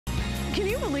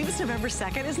It's November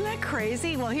 2nd, isn't that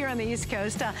crazy? Well, here on the East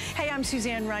Coast, hey, I'm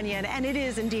Suzanne Runyon, and it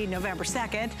is indeed November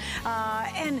 2nd.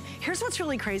 And here's what's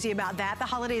really crazy about that. The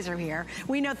holidays are here.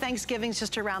 We know Thanksgiving's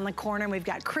just around the corner, and we've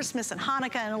got Christmas and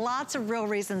Hanukkah and lots of real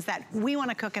reasons that we want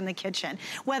to cook in the kitchen.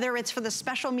 Whether it's for the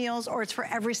special meals or it's for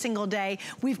every single day,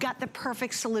 we've got the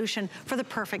perfect solution for the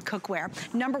perfect cookware.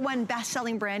 #1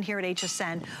 best-selling brand here at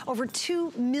HSN. Over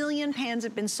 2 million pans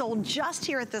have been sold just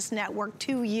here at this network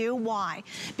to you. Why?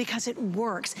 Because it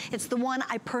works. It's the one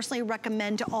I personally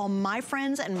recommend to all my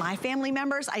friends and my family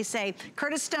members. I say,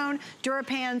 Curtis Stone,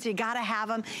 DuraPans, you gotta have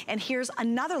them. And here's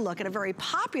another look at a very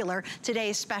popular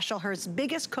today's special, her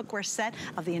biggest cookware set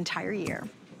of the entire year.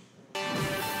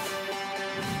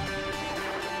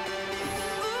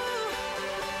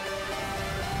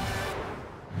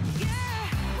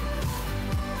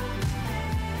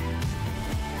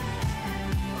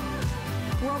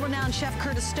 World-renowned chef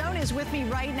Curtis Stone is with me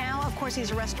right now. Of course, he's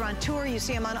a restaurateur. You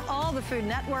see him on all the Food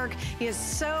Network. He is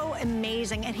so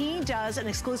amazing, and he does an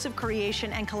exclusive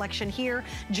creation and collection here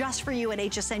just for you at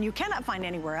HSN. You cannot find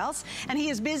anywhere else. And he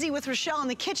is busy with Rochelle in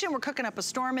the kitchen. We're cooking up a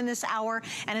storm in this hour,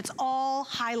 and it's all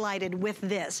highlighted with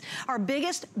this. Our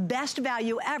biggest, best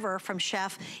value ever from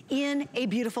Chef in a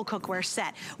beautiful cookware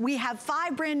set. We have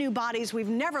 5 brand new bodies we've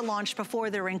never launched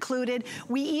before. They're included.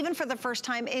 We even, for the first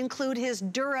time, include his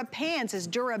DuraPans, his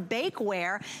Dura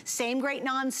bakeware, same great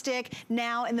non-stick,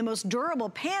 now in the most durable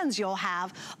pans you'll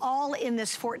have, all in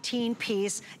this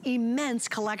 14-piece immense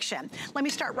collection. Let me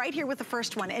start right here with the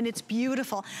first one, and it's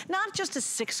beautiful. Not just a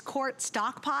 6-quart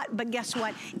stock pot, but guess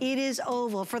what? It is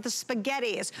oval for the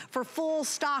spaghettis, for full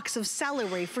stocks of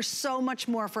celery, for so much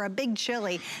more, for a big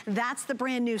chili. That's the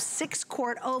brand new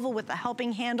 6-quart oval with the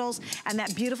helping handles and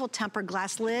that beautiful tempered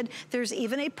glass lid. There's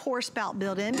even a pour spout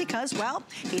built in because, well,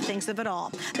 he thinks of it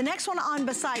all. The next one on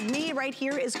beside me right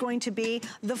here is going to be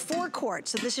the 4-quart.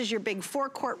 So this is your big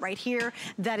 4-quart right here.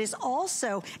 That is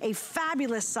also a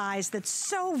fabulous size that's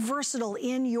so versatile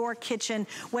in your kitchen,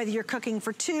 whether you're cooking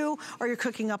for 2 or you're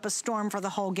cooking up a storm for the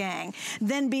whole gang.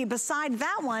 Then beside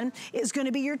that one is going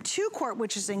to be your 2-quart,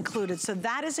 which is included. So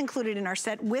that is included in our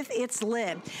set with its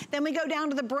lid. Then we go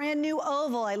down to the brand new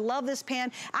oval. I love this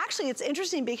pan. Actually, it's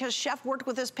interesting because Chef worked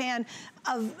with this pan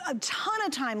a ton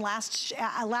of time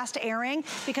last airing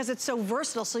because it's so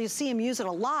versatile, so you see him use it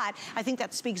a lot. I think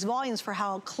that speaks volumes for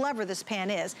how clever this pan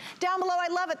is. Down below, I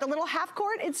love it. The little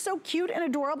half-quart, it's so cute and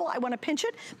adorable. I want to pinch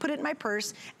it, put it in my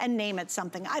purse, and name it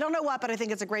something. I don't know what, but I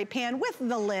think it's a great pan with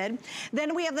the lid.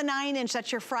 Then we have the 9-inch,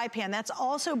 that's your fry pan. That's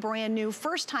also brand new,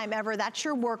 first time ever. That's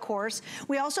your workhorse.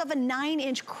 We also have a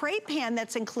 9-inch crepe pan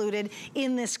that's included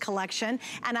in this collection.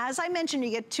 And as I mentioned,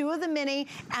 you get 2 of the mini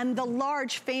and the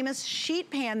large, famous sheet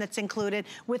pan that's included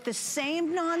with the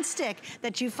same non-stick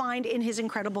that you find in his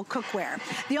incredible cookware.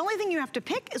 The only thing you have to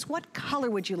pick is what color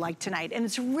would you like tonight, and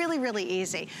it's really, really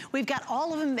easy. We've got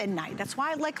all of them midnight. That's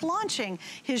why I like launching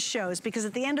his shows, because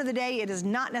at the end of the day, it is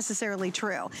not necessarily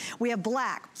true. We have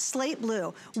black, slate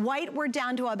blue, white, we're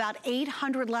down to about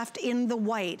 800 left in the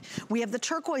white. We have the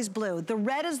turquoise blue. The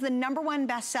red is the #1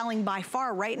 best-selling by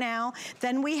far right now.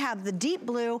 Then we have the deep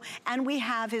blue, and we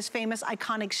have his famous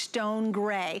iconic stone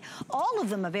gray. All of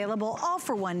them available, all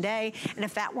for one day. And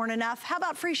if that weren't enough, how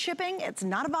about free shipping? It's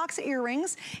not a box of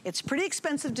earrings. It's pretty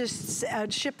expensive to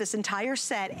ship this entire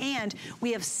set. And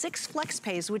we have 6 flex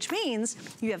pays, which means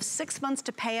you have 6 months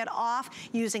to pay it off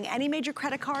using any major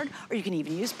credit card, or you can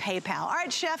even use PayPal. All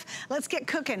right, Chef, let's get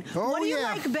cooking. What do you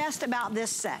like best about this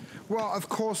set? Well, of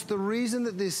course, the reason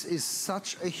that this is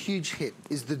such a huge hit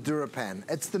is the DuraPan.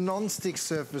 It's the non-stick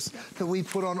surface that we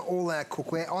put on all our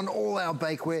cookware, on all our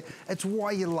bakeware. It's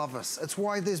why you love us. It's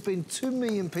why there's been 2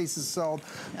 million pieces sold.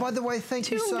 By the way, thank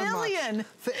you so much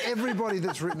for everybody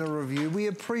that's written a review. We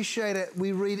appreciate it.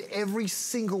 We read every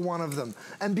single one of them.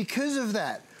 And because of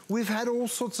that, we've had all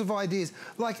sorts of ideas.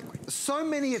 Like, so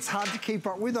many it's hard to keep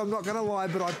up with, I'm not gonna lie,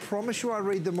 but I promise you I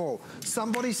read them all.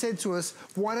 Somebody said to us,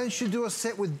 why don't you do a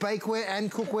set with bakeware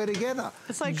and cookware together?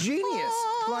 It's like, genius.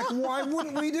 Like, why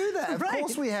wouldn't we do that? Of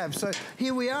course we have. So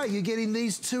here we are. You're getting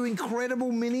these 2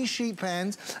 incredible mini sheet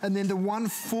pans, and then the one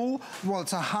full, well,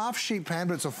 it's a half sheet pan,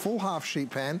 but it's a full half sheet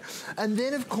pan. And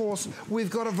then, of course, we've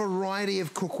got a variety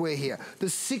of cookware here. The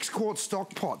 6-quart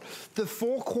stock pot, the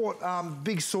 4-quart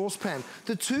big saucepan,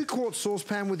 the 2 2-quart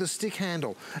saucepan with a stick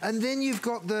handle. And then you've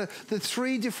got the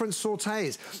 3 different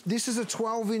sautés. This is a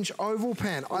 12-inch oval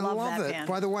pan. I love it. Pan.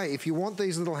 By the way, if you want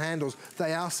these little handles,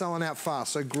 they are selling out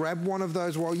fast. So grab one of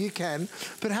those while you can.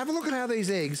 But have a look at how these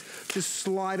eggs just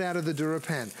slide out of the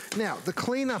DuraPan. Now, the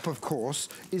cleanup, of course,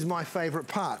 is my favorite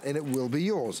part, and it will be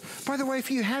yours. By the way,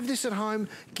 if you have this at home,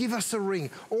 give us a ring.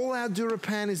 All our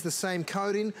DuraPan is the same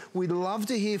coating. We'd love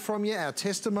to hear from you. Our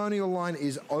testimonial line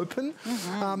is open.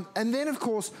 And then, of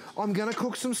course, I'm gonna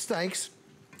cook some steaks.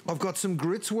 I've got some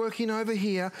grits working over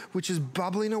here, which is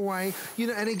bubbling away. You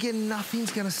know, and again,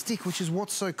 nothing's gonna stick, which is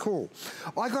what's so cool.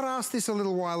 I got asked this a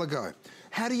little while ago.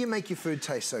 How do you make your food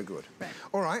taste so good? Right.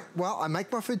 All right, well, I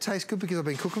make my food taste good because I've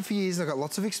been cooking for years and I've got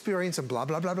lots of experience and blah,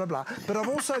 blah, blah, blah, blah. But I've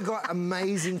also got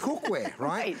amazing cookware,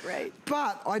 right? Right.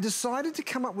 But I decided to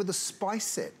come up with a spice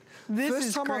set.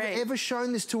 First time I've ever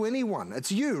shown this to anyone.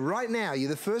 It's you right now. You're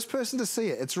the first person to see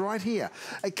it. It's right here.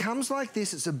 It comes like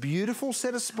this. It's a beautiful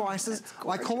set of spices.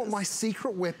 I call it my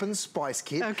secret weapon spice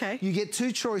kit. Okay. You get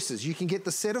 2 choices. You can get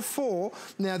the set of 4.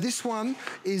 Now this one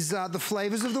is the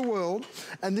flavors of the world,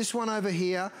 and this one over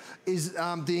here is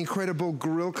the incredible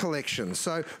grill collection.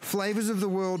 So flavors of the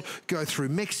world go through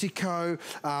Mexico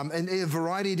and a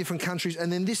variety of different countries,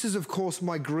 and then this is of course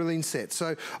my grilling set.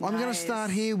 So I'm going to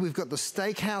start here. We've got the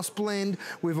steakhouse blend.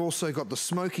 We've also got the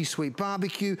smoky sweet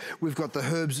barbecue. We've got the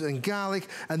herbs and garlic,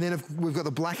 and then we've got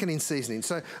the blackening seasoning.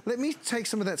 So let me take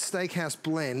some of that steakhouse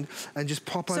blend and just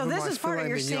pop over my filet mignon. So this is part of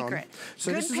your secret.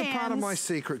 So this is a part of my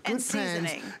secret. Good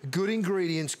pans, good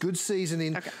ingredients, good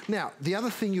seasoning. Okay. Now, the other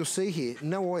thing you'll see here,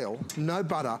 no oil, no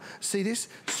butter. See this?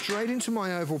 Straight into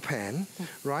my oval pan,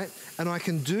 right? And I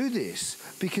can do this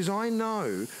because I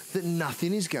know that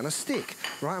nothing is gonna stick,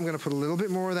 right? I'm gonna put a little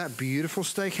bit more of that beautiful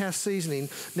steakhouse seasoning.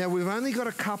 Now, we've only got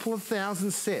a couple of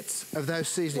thousand sets of those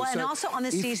seasonings. Well, and also on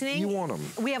the seasoning, you want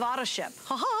them, we have auto ship,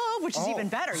 which is even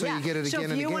better. So you get it again and again.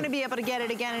 So if you want to be able to get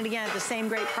it again and again at the same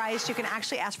great price, you can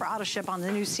actually ask for auto ship on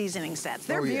the new seasoning sets.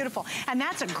 They're beautiful, and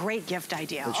that's a great gift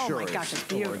idea. It sure my gosh, it's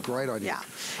beautiful. A great idea.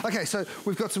 Yeah. Okay, so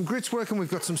we've got some grits working,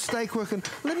 we've got some steak working.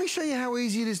 Let me show you how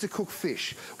easy it is to cook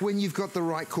fish when you've got the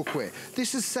right cookware.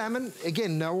 This is salmon.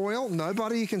 Again, no oil, no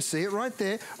butter. You can see it right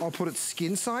there. I'll put it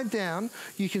skin side down.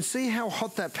 You can see how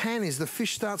hot that pan is. The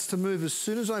fish starts to move as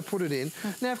soon as I put it in.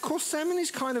 Now, of course, salmon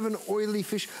is kind of an oily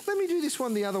fish. Let me do this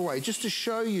one the other way, just to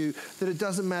show you that it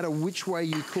doesn't matter which way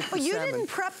you cook the salmon. You didn't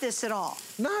prep this at all.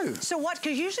 No. So what,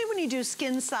 because usually when you do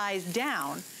skin size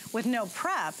down with no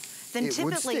prep, then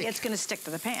typically it's going to stick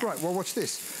to the pan. Right, well, watch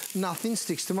this. Nothing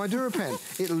sticks to my DuraPan.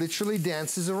 It literally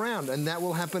dances around, and that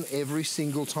will happen every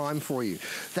single time for you.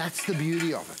 That's the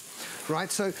beauty of it.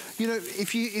 Right, so, you know,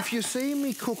 if you're seeing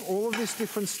me cook all of this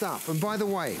different stuff, and by the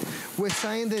way, we're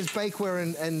saying there's bakeware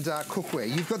and cookware.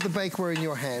 You've got the bakeware in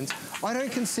your hands. I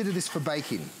don't consider this for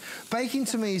baking. Baking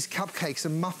to me is cupcakes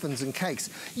and muffins and cakes.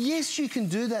 Yes, you can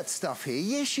do that stuff here.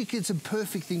 Yes, it's a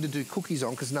perfect thing to do cookies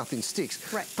on because nothing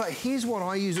sticks. Right. But here's what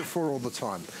I use it for all the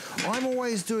time. I'm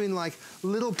always doing like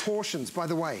little portions. By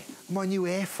the way, my new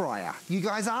air fryer. You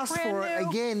guys asked for it.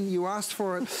 Again, you asked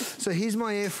for it. So here's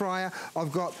my air fryer.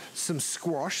 I've got some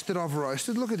squash that I've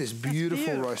roasted. Look at this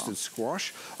beautiful roasted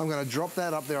squash. I'm going to drop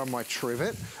that up there on my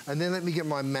trivet. And then let me get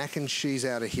my mac and cheese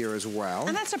out of here as well.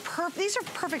 And that's these are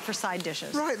perfect for side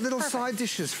dishes. Right, little side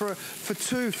dishes for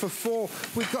 2, for 4.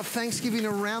 We've got Thanksgiving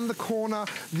around the corner.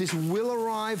 This will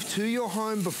arrive to your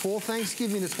home before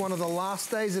Thanksgiving. It's one of the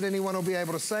last days that anyone will be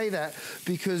able to say that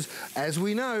because, as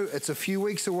we know, it's a few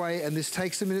weeks away and this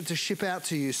takes a minute to ship out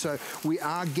to you. So we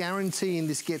are guaranteeing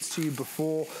this gets to you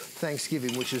before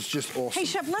Thanksgiving, which is just awesome. Hey,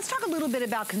 Chef, let's talk a little bit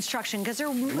about construction because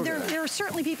there are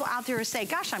certainly people out there who say,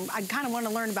 gosh, I kind of want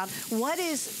to learn about what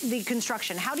is the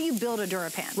construction? How do you build a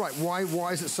DuraPan? Right,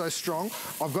 why is it so strong?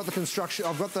 I've got the construction,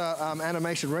 I've got the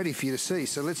animation ready for you to see,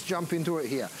 so let's jump into it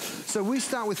here. So we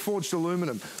start with forged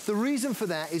aluminum. The reason for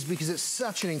that is because it's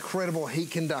such an incredible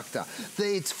heat conductor.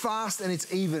 It's fast and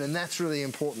it's even, and that's really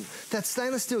important. That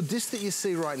stainless steel disc that you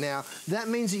see right now, that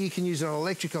means that you can use it on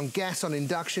electric, on gas, on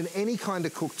induction, any kind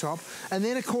of cooktop. And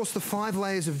then, of course, the 5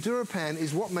 layers of DuraPan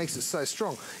is what makes it so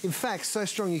strong. In fact, so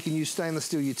strong you can use stainless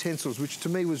steel utensils, which to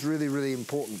me was really, really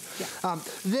important. Yeah.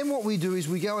 Then what we do is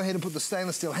we go ahead and put the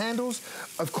stainless steel handles.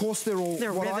 Of course, they're what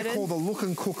riveted. I call the look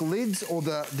and cook lids, or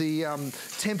the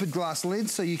tempered glass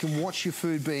lids, so you can watch your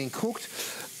food being cooked.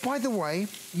 By the way,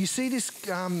 you see this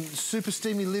super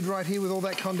steamy lid right here with all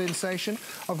that condensation?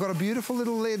 I've got a beautiful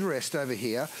little lid rest over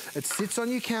here. It sits on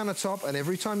your countertop, and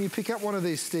every time you pick up one of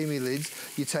these steamy lids,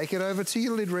 you take it over to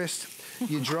your lid rest,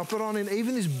 you drop it on in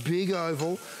even this big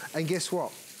oval, and guess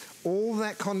what? all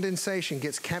that condensation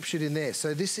gets captured in there.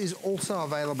 So this is also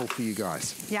available for you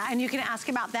guys. Yeah, and you can ask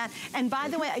about that. And by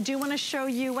the way, I do want to show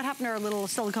you what happened to our little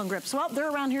silicone grips. Well,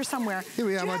 they're around here somewhere. Here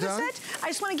we are, my darling. I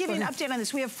just want to give you an update on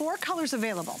this. We have 4 colors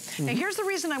available. Now, here's the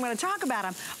reason I'm going to talk about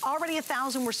them. Already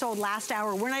 1,000 were sold last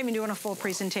hour. We're not even doing a full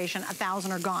presentation.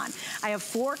 1,000 are gone. I have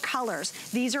 4 colors.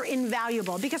 These are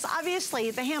invaluable because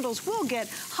obviously the handles will get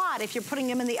hot if you're putting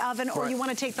them in the oven or you want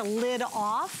to take the lid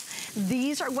off.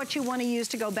 These are what you want to use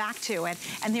to go back to it.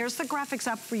 And there's the graphics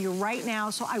up for you right now.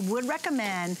 So I would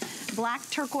recommend black,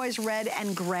 turquoise, red,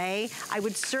 and gray. I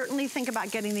would certainly think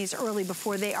about getting these early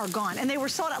before they are gone. And they were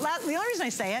sold out. The only reason I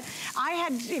say it, I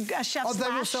had a chef's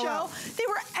last show.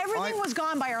 Everything was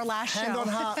gone by our last show. Hand on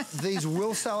heart, these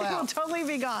will sell out. They will totally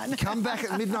be gone. Come back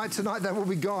at midnight tonight, they will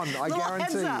be gone. I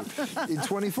guarantee you. In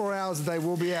 24 hours, they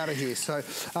will be out of here. So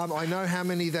I know how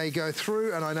many they go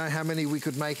through, and I know how many we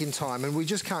could make in time. And we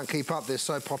just can't keep up. They're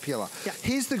so popular. Yeah.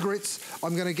 Here's the grits.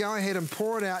 I'm going to go ahead and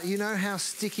pour it out. You know how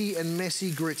sticky and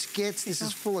messy grits gets. This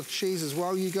is full of cheese as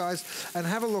well, you guys. And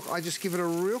have a look. I just give it a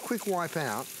real quick wipe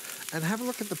out. And have a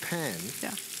look at the pan.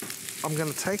 Yeah. I'm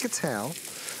going to take a towel.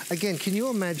 Again, can you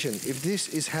imagine if this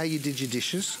is how you did your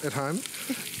dishes at home?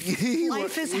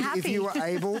 Life is happy. If you were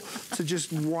able to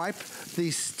just wipe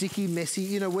these sticky, messy,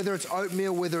 you know, whether it's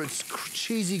oatmeal, whether it's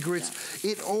cheesy grits,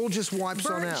 it all just wipes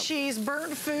on out. Burnt cheese,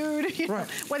 burnt food, you know,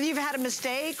 whether you've had a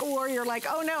mistake or you're like,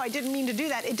 oh no, I didn't mean to do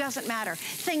that, it doesn't matter.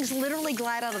 Things literally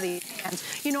glide out of the hands.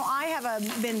 You know, I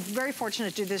have been very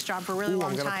fortunate to do this job for a really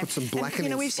long time. I'm going to put some blackening. You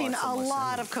know, we've seen a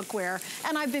lot of cookware,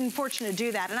 and I've been fortunate to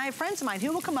do that. And I have friends of mine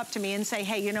who will come up to me and say,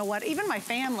 hey, you know what, even my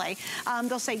family,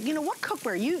 they'll say, you know, what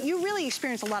cookware? You really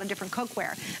experience a lot of different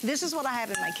cookware. This is what I have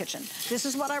in my kitchen. This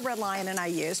is what I rely on and I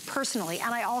use personally,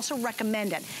 and I also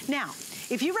recommend it. Now,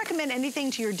 if you recommend anything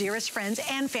to your dearest friends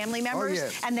and family members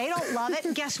and they don't love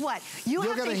it, guess what? You're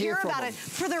have to hear about it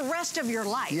for the rest of your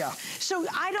life. Yeah. So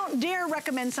I don't dare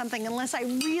recommend something unless I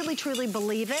really, truly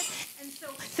believe it. And so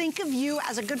think of you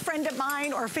as a good friend of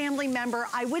mine or a family member.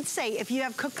 I would say if you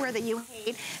have cookware that you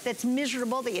hate, that's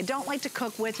miserable, that you don't like to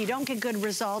cook with, you don't get good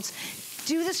results,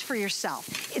 do this for yourself.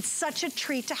 It's such a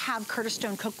treat to have Curtis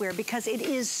Stone cookware because it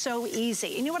is so easy.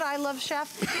 And you know what I love,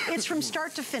 Chef? It's from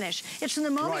start to finish. It's from the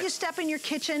moment you step in your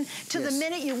kitchen to the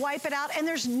minute you wipe it out, and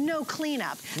there's no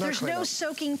cleanup. There's no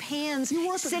soaking pans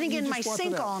sitting in my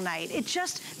sink all night. It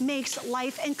just makes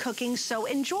life and cooking so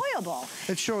enjoyable.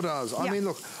 It sure does. I mean,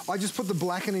 look, I just put the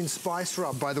blackening spice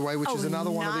rub, by the way, which is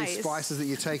another one of these spices that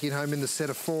you're taking home in the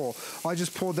set of 4. I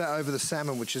just poured that over the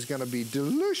salmon, which is going to be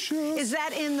delicious. Is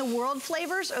that in the world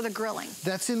flavors or the grilling?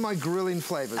 That's in my grilling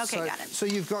flavors. Okay, got it. So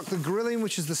you've got the grilling,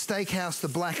 which is the steakhouse, the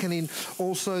blackening,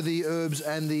 also the herbs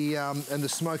and the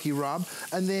smoky rub,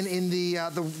 and then in the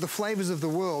flavors of the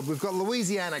world, we've got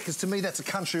Louisiana, because to me that's a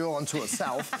country all unto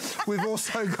itself. We've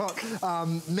also got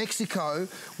Mexico.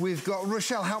 We've got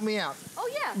Rochelle. Help me out. Oh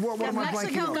yeah. What am I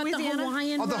blanking on? The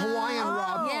Hawaiian rub. The Hawaiian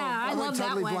rub. Yeah, I love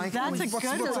that one. That's a good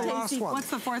one. What's the last one? What's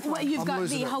the 4th one? Well, you've got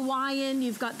the Hawaiian,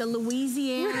 you've got the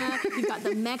Louisiana, you've got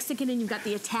the Mexican, and you've got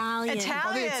the Italian.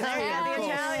 Italian.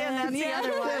 That's the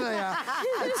other one. There they are.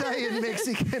 Italian,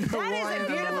 Mexican, Hawaiian. That is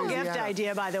a beautiful gift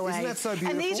idea, by the way. Isn't that so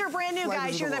beautiful? And these are brand new,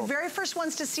 guys. You're the very first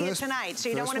ones to see it tonight, so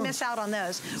you don't want to miss out on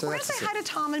those. We're going to say hi to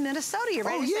Tom in Minnesota. You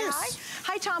ready to say hi?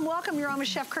 Hi, Tom. Welcome. You're on with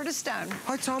Chef Curtis Stone.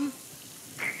 Hi, Tom.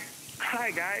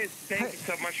 Hi, guys. Thank you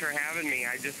so much for having me.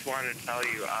 I just wanted to tell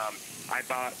you, I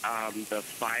bought the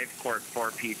 5-quart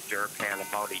 4-piece DuraPan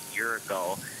about a year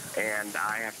ago, and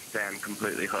I have to say I'm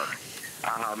completely hooked.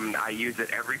 I use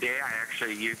it every day. I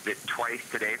actually used it twice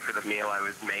today for the meal I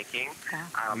was making.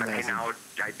 And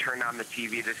I turned on the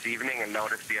TV this evening and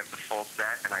noticed you have the full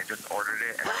set, and I just ordered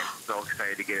it, and I'm so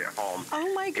excited to get it home.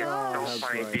 Oh, my God. It's so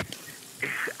funny.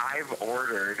 I've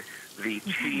ordered the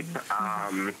cheap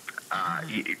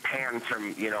pans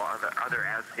from, you know, other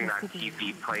as seen on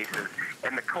TV places,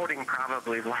 and the coating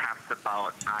probably lasts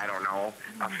about, I don't know,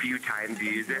 a few times you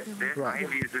use it.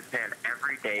 I've used this pan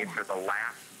every day for the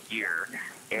last year,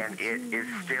 and it is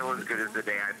still as good as the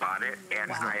day I bought it,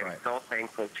 and I am so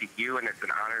thankful to you, and it's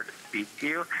an honor to speak to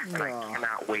you, and I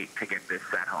cannot wait to get this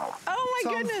set home. Oh,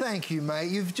 my goodness. Thank you, mate.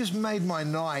 You've just made my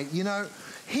night. You know,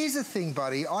 here's the thing,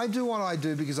 buddy. I do what I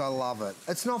do because I love it.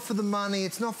 It's not for the money.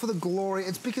 It's not for the glory.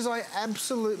 It's because I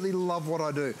absolutely love what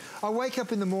I do. I wake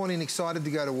up in the morning excited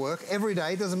to go to work every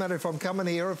day. It doesn't matter if I'm coming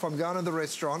here or if I'm going to the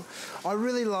restaurant. I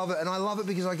really love it, and I love it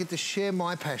because I get to share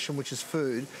my passion, which is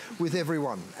food, with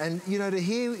everyone. And, you know, to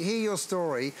hear your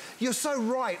story, you're so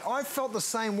right. I felt the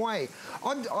same way.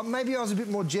 Maybe I was a bit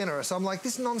more generous. I'm like,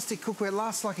 this non-stick cookware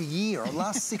lasts like a year. It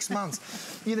lasts 6 months.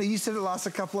 You know, you said it lasts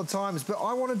a couple of times, but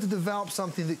I wanted to develop something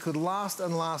something that could last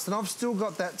and last. And I've still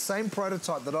got that same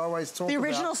prototype that I always talk about. The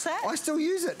original set? I still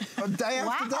use it day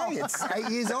after day. It's 8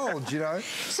 years old, you know.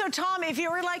 So Tom, if you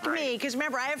were like me, because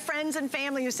remember, I have friends and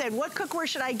family who said, what cookware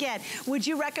should I get? Would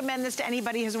you recommend this to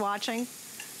anybody who's watching?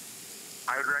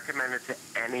 I would recommend it to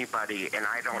anybody, and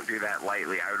I don't do that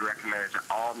lightly. I would recommend it to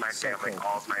all of my family,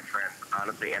 all of my friends,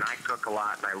 honestly. And I cook a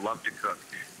lot, and I love to cook.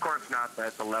 Of course, not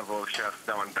at the level of Chef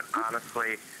Stone, but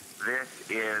honestly, this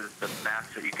is the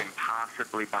best that you can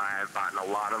possibly buy. I've bought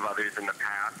a lot of others in the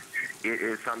past. It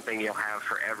is something you'll have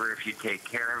forever if you take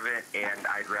care of it, and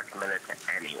I'd recommend it to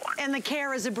anyone. And the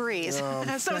care is a breeze.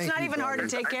 So it's not even hard to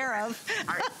take care of.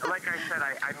 Like I said,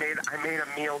 I made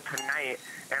a meal tonight,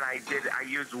 and I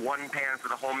used one pan for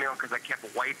the whole meal because I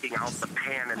kept wiping out the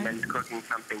pan and then cooking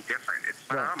something different. It's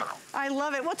phenomenal. I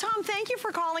love it. Well, Tom, thank you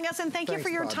for calling us, and thank you for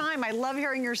your time. I love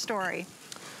hearing your story.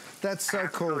 That's so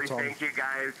cool, Tom. Thank you,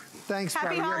 guys. Thanks,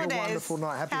 Happy buddy. holidays. You have a wonderful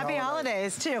night. Happy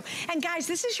holidays, too. And guys,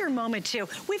 this is your moment, too.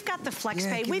 We've got the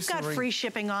FlexPay. We've got free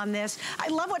shipping on this. I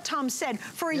love what Tom said.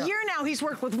 For a year now, he's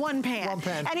worked with one pan.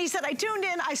 And he said, I tuned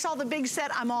in, I saw the big set,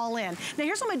 I'm all in. Now,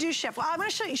 here's what I'm going to do, Chef. Well, I'm going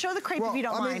to show the crepe if you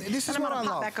don't mind. This is what I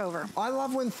love. Back over. I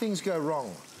love when things go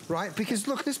wrong. Right? Because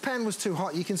look, this pan was too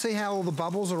hot. You can see how all the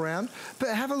bubbles around. But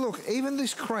have a look, even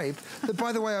this crepe, that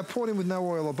by the way, I poured in with no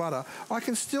oil or butter, I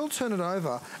can still turn it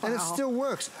over and it still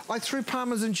works. I threw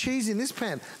Parmesan cheese in this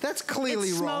pan. That's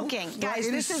clearly wrong. It's smoking.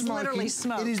 Guys, this is literally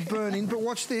smoke. It is burning, but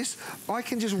watch this. I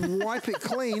can just wipe it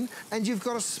clean and you've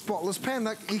got a spotless pan.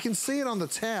 Like, you can see it on the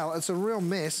towel. It's a real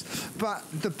mess, but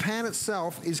the pan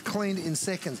itself is cleaned in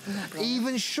seconds.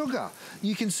 Even sugar.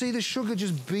 You can see the sugar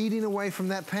just beading away from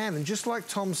that pan. And just like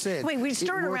Tom said. Wait, we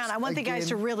stir it around. I want the guys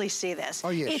to really see this. Oh,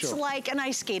 yeah, it's like an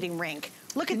ice skating rink.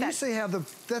 Look at that. Can you see how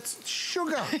that's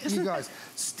sugar, you guys.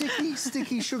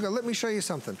 Sticky sugar. Let me show you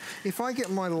something. If I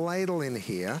get my ladle in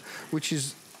here, which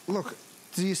is, look,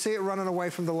 do you see it running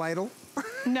away from the ladle?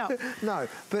 No. No,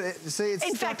 but see, it's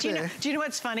in fact, do you know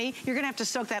what's funny? You're going to have to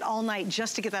soak that all night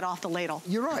just to get that off the ladle.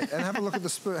 You're right. And have a look at the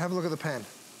spoon. Have a look at the pan.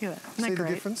 Yeah, see the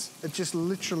difference? It just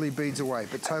literally beads away,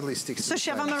 but totally sticks to the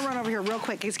Chef, I'm going to run over here real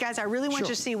quick because, guys, I really want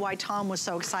you to see why Tom was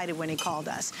so excited when he called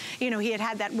us. You know, he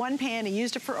had that one pan, he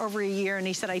used it for over a year, and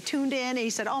he said, I tuned in, and he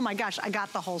said, oh my gosh, I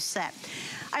got the whole set.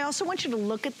 I also want you to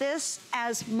look at this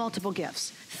as multiple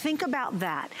gifts. Think about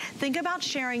that. Think about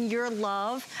sharing your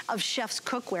love of Chef's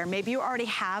cookware. Maybe you already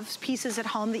have pieces at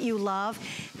home that you love.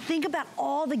 Think about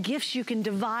all the gifts you can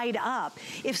divide up.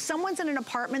 If someone's in an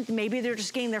apartment, maybe they're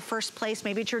just getting their first place,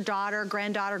 maybe it's your daughter,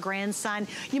 granddaughter, grandson,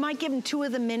 you might give them 2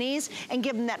 of the minis and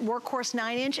give them that workhorse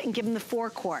 9-inch and give them the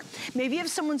 4-quart. Maybe if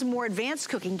someone's more advanced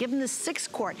cooking, give them the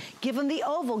 6-quart, give them the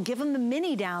oval, give them the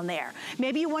mini down there.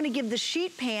 Maybe you want to give the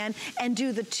sheet pan and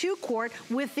do the 2-quart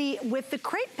with the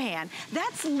crepe pan.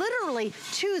 That's literally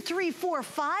 2, 3, 4,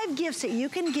 5 gifts that you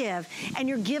can give, and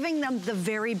you're giving them the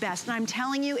very best. And I'm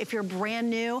telling you, if you're brand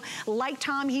new, like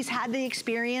Tom, he's had the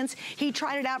experience. He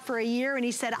tried it out for a year and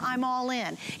he said, I'm all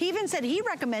in. He even said he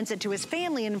recommends it to his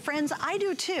family and friends. I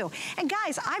do too. And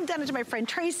guys, I've done it to my friend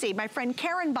Tracy. My friend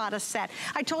Karen bought a set.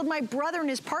 I told my brother and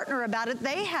his partner about it.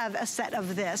 They have a set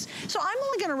of this. So I'm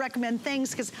only going to recommend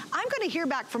things because I'm going to hear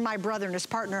back from my brother and his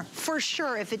partner for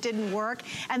sure if it didn't work.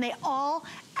 And they all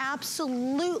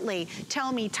absolutely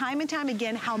tell me time and time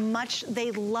again how much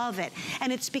they love it.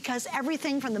 And it's because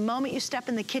everything from the moment you step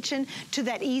in the kitchen to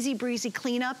that easy breezy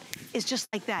cleanup is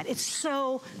just like that. It's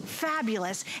so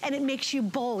fabulous, and it makes you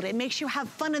bold. It makes you have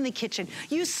fun in the kitchen.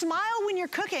 You smile when you're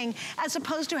cooking as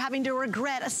opposed to having to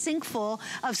regret a sink full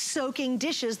of soaking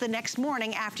dishes the next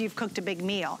morning after you've cooked a big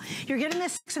meal. You're getting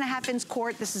this 6.5-inch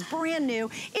quart. This is brand new.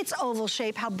 It's oval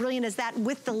shape. How brilliant is that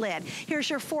with the lid? Here's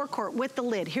your 4-quart with the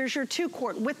lid. Here's your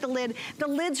 2-quart with the lid. The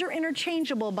lids are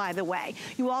interchangeable, by the way.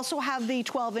 You also have the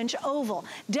 12-inch oval.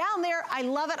 Down there, I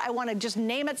love it. I want to just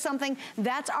name it something.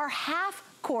 That's our half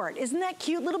quart. Isn't that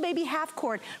cute? Little baby half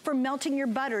quart for melting your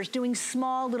butters, doing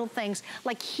small little things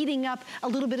like heating up a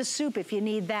little bit of soup if you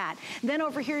need that. Then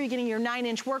over here, you're getting your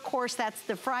 9-inch workhorse. That's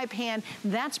the fry pan.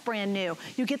 That's brand new.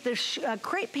 You get the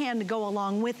crepe pan to go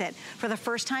along with it. For the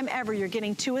first time ever, you're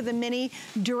getting 2 of the mini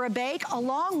Durabake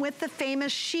along with the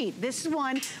famous sheet. This is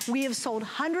one we have sold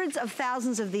hundreds of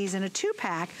thousands of these in a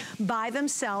 2-pack by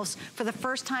themselves for the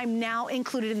first time, now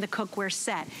included in the cookware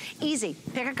set. Easy.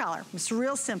 Pick a color. It's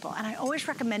real simple. And I always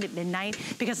recommend at midnight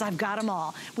because I've got them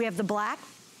all. We have the black,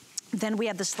 Then we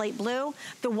have the slate blue.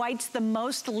 The white's the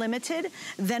most limited.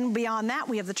 Then beyond that,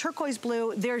 we have the turquoise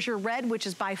blue. There's your red, which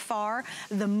is by far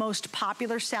the most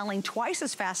popular, selling twice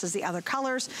as fast as the other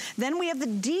colors. Then we have the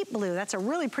deep blue. That's a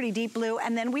really pretty deep blue.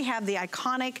 And then we have the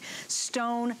iconic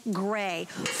stone gray.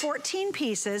 14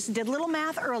 pieces. Did little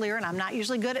math earlier, and I'm not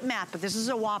usually good at math, but this is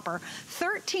a whopper.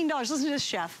 $13. Listen to this,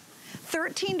 Chef.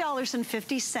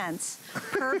 $13.50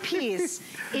 per piece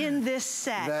in this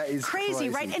set. That is crazy,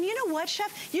 right? And you know what,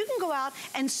 Chef? You can go out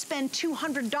and spend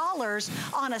 $200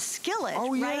 on a skillet,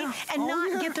 right? And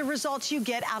not get the results you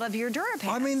get out of your DuraPan.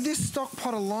 I mean, this stock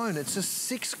pot alone, it's a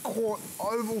 6-quart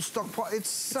oval stock pot. It's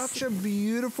such a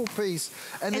beautiful piece.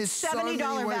 And it's there's so many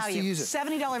ways to use it.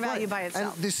 $70 value by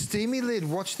itself. And this steamy lid,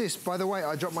 watch this. By the way,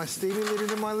 I dropped my steamy lid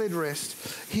into my lid rest.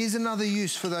 Here's another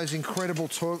use for those incredible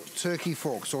turkey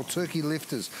forks or turkey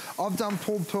lifters. I've done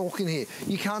pulled pork in here.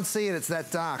 You can't see it, it's that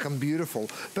dark and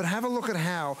beautiful. But have a look at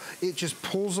how it just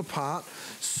pulls apart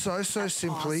so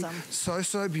simply, awesome.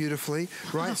 so beautifully,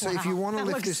 right? So if you want to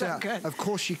lift this out, good. Of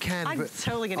course you can. I'm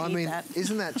totally going to eat that.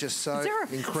 Isn't that just so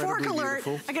incredibly fork alert.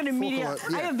 beautiful? I got an immediate.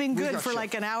 Yeah, I have been good for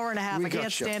like an hour and a half. I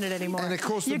can't stand it anymore. And of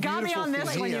course, you got me on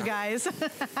this one, you guys.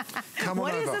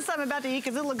 What is this I'm about to eat?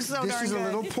 Because it looks so darn good. This is a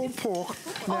little pulled pork.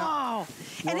 Now,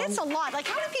 and it's a lot. Like,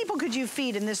 how many people could you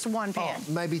feed in this one pan?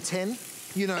 Maybe 10.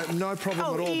 You know, no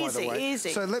problem at all, by the way. Easy.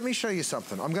 So let me show you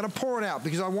something. I'm going to pour it out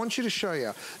because I want you to show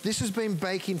you. This has been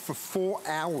baking for 4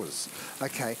 hours.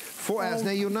 Okay, 4 hours.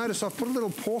 Now, you'll notice I've put a little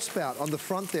pour spout on the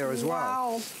front there as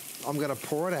well. I'm going to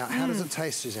pour it out. How does it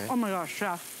taste, Suzanne? Oh, my gosh,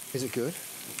 Chef. Is it good?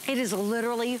 It is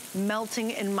literally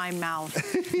melting in my mouth.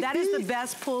 That is the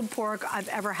best pulled pork I've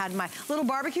ever had in my... Little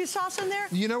barbecue sauce in there?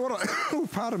 You know what oh,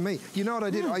 pardon me. You know what I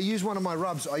did? I used one of my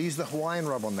rubs. I used the Hawaiian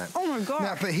rub on that. Oh my God.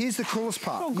 Now, but here's the coolest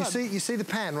part. You see the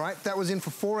pan, right? That was in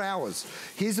for 4 hours.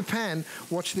 Here's the pan.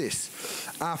 Watch this.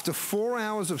 After 4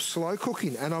 hours of slow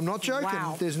cooking, and I'm not joking,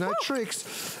 there's no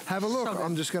tricks. Have a look.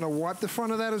 I'm just going to wipe the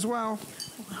front of that as well.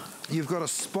 You've got a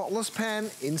spotless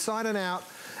pan inside and out.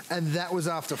 And that was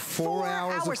after 4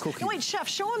 hours of cooking. No, wait, Chef,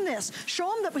 show them this. Show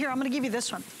them that. Here, I'm going to give you this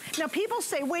one. Now, people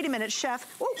say, wait a minute, Chef.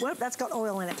 Oh, whoop, that's got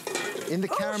oil in it. In the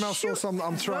caramel sauce,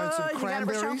 I'm throwing some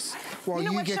cranberries. While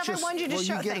you get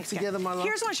it together, my love.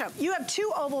 Here's one, Chef. You have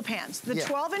 2 oval pans, the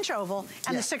 12-inch oval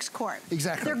and the 6-quart.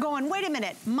 Exactly. They're going, wait a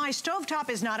minute, my stovetop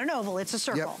is not an oval, it's a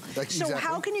circle. So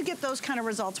how can you get those kind of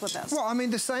results with this? Well, I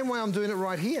mean, the same way I'm doing it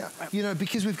right here. You know,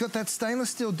 because we've got that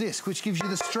stainless steel disc, which gives you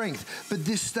the strength. But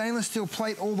this stainless steel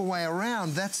plate all the way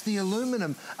around, that's the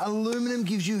aluminum. Aluminum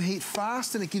gives you heat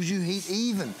fast and it gives you heat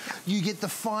even. You get the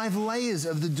 5 layers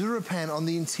of the DuraPan on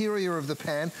the interior of the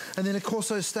pan, and then of course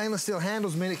those stainless steel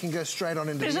handles mean it can go straight on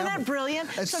into the oven. Isn't that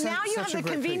brilliant? So now you have the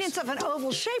convenience of an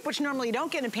oval shape, which normally you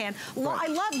don't get in a pan. I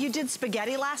love you did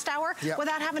spaghetti last hour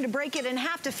without having to break it in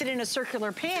half to fit in a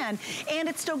circular pan, and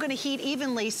it's still going to heat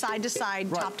evenly side to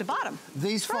side, top to bottom.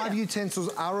 These 5 utensils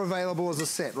are available as a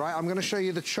set, right? I'm going to show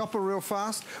you the chopper real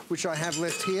fast, which I have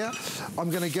left here. I'm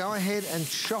going to go ahead and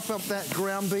chop up that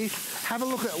ground beef. Have a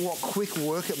look at what quick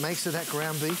work it makes of that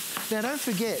ground beef. Now, don't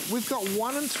forget, we've got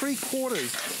 1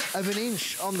 3/4 of an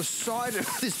inch on the side of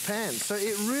this pan, so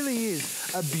it really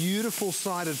is a beautiful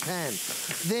sided pan.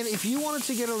 Then, if you wanted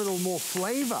to get a little more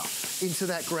flavor into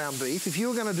that ground beef, if you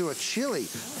were going to do a chili,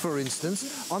 for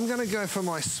instance, I'm going to go for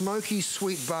my smoky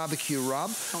sweet barbecue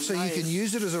rub. You can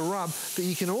use it as a rub, but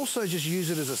you can also just use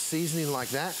it as a seasoning like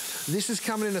that. This is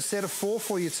coming in a set of 4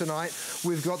 for you tonight.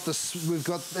 We've got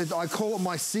I call it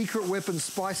my secret weapon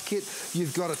spice kit.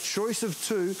 You've got a choice of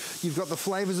 2. You've got the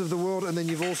flavors of the world, and then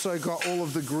you've also got all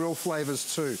of the grill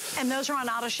flavors too. And those are on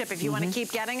auto ship if you want to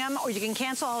keep getting them, or you can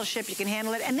cancel auto ship, you can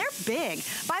handle it, and they're big.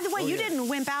 By the way, you didn't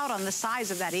wimp out on the size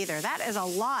of that either. That is a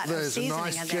lot of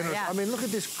seasoning in there. I mean, look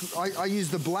at this. I use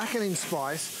the blackening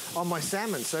spice on my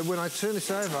salmon, so when I turn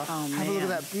this over, have a look at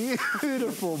that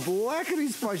beautiful blackening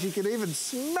spice. You can even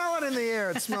smell it in the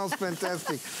air. It smells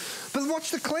fantastic. But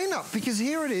watch the cleanup, because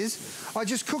here it is. I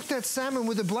just cooked that salmon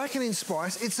with the blackening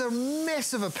spice. It's a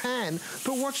mess of a pan,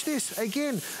 but watch this.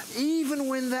 Again, even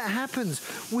when that happens,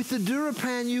 with the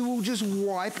DuraPan, you will just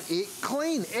wipe it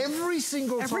clean every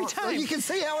single time. Every time. Like, you can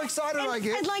see how excited I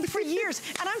get. And like for years,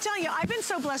 and I'm telling you, I've been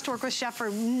so blessed to work with Chef for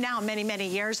now many, many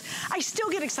years. I still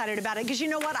get excited about it, because you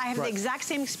know what? I have the exact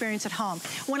same experience at home.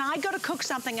 When I go to cook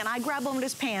something and I grab one of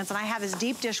his pans, and I have his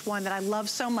deep dish one that I love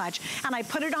so much, and I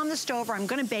put it on the stove, over, I'm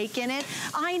gonna bake in it,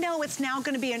 I know it's now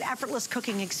gonna be an effortless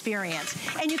cooking experience.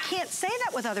 And you can't say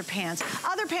that with other pans.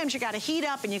 Other pans you gotta heat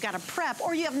up and you gotta prep,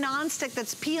 or you have nonstick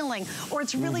that's peeling, or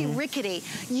it's really rickety.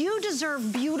 You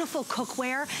deserve beautiful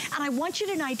cookware, and I want you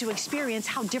tonight to experience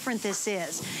how different this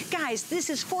is. Guys, this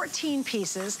is 14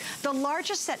 pieces, the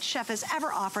largest set Chef has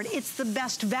ever offered. It's the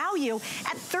best value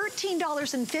at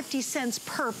 $13.50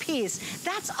 per piece.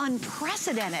 That's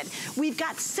unprecedented. We've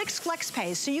got 6 flex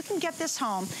pays, so you can get this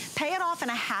home, pay it off in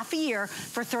a half a year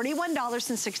for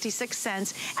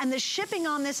 $31.66, and the shipping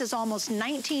on this is almost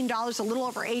 $19, a little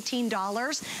over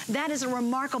 $18. That is a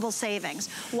remarkable savings.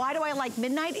 Why do I like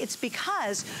midnight? It's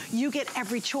because you get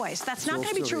every choice. That's not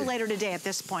gonna be true later today at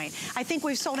this point. I think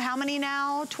we've sold how many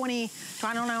now? 20,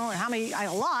 I don't know how many,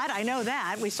 a lot, I know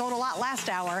that. We sold a lot last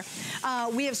hour.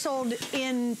 We have sold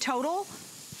in total,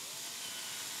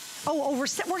 we're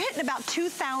hitting about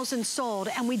 2,000 sold,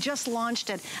 and we just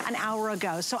launched it an hour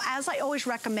ago. So as I always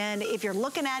recommend, if you're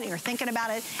looking at it, you're thinking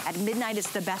about it, at midnight is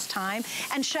the best time.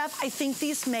 And Chef, I think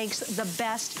this makes the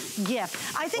best gift.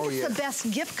 I think it's the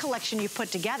best gift collection you've put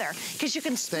together, because you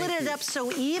can split it up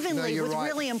so evenly with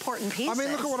really important pieces. I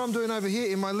mean, look at what I'm doing over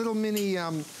here in my little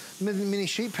mini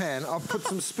sheet pan. I've put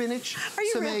some spinach,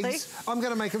 some eggs. I'm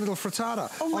going to make a little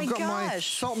frittata. Oh my I've got my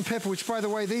salt and pepper, which, by the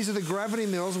way, these are the Gravity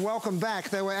Mills. Welcome back.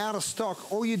 They were out of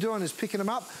stock. All you're doing is picking them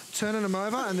up, turning them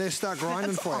over, and they start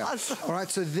grinding for you. All right,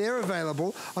 so they're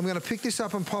available. I'm going to pick this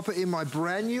up and pop it in my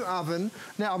brand new oven.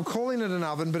 Now, I'm calling it an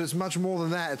oven, but it's much more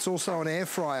than that. It's also an air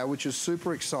fryer, which is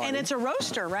super exciting. And it's a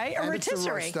roaster, right? A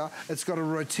rotisserie. It's a roaster. It's got a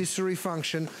rotisserie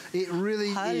function. It really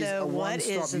is a one-stop. What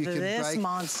is this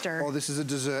monster? Oh, this is a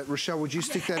dessert. Rochelle, would you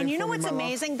stick that in? And you know what's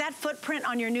amazing? That footprint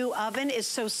on your new oven is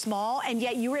so small, and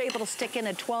yet you were able to stick in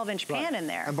a 12-inch pan in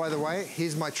there. And by the way,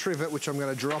 here's my trivet, which I'm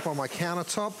going to drop on my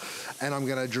countertop, and I'm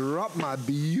going to drop my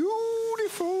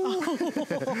beautiful.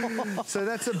 So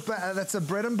that's a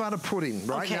bread and butter pudding,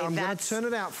 right? Okay, now I'm going to turn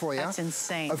it out for you. That's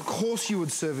insane. Of course you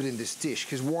would serve it in this dish,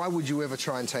 because why would you ever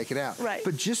try and take it out? Right.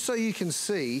 But just so you can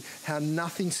see how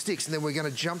nothing sticks, and then we're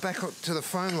going to jump back to the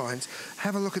phone lines.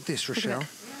 Have a look at this, Rochelle.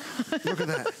 Look at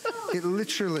that. It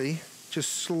literally just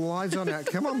slides on out.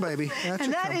 Come on, baby. That's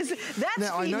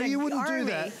now, I know you wouldn't do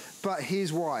that, but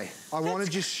here's why. I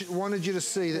wanted you to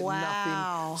see that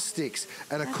nothing sticks.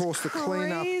 And of course, the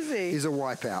cleanup is a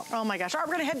wipeout. Oh my gosh. All right,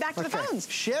 we're going to head back to the phones.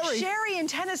 Sherry. Sherry in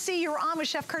Tennessee, you're on with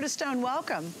Chef Curtis Stone.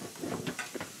 Welcome.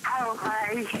 Oh,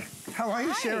 hi. How are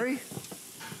you, Sherry?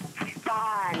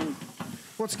 Fine.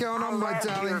 What's going on, my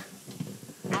darling?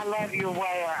 I love your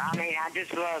wear. I mean, I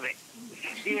just love it.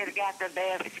 You have got the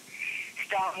best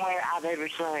stoneware I've ever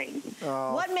seen.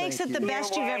 Oh, what makes it the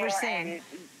best you've ever seen?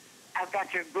 I've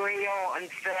got your grill and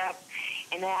stuff,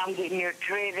 and now I'm getting your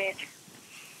trivet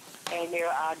and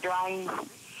your drying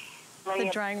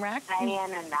rack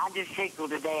pan, and I just tickle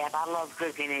to death. I love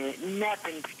cooking in it.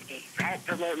 Nothing sticks.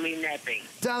 Absolutely nothing.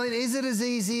 Darling, is it as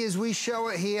easy as we show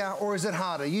it here, or is it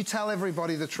harder? You tell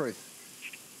everybody the truth.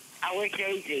 I wish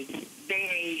easy.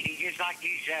 Very easy, just like you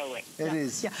show it. It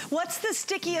is. Yeah. What's the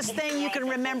stickiest thing you can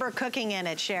remember cooking in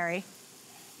it, Sherry?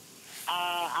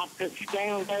 I cook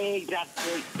scrambled eggs, I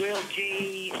cook grilled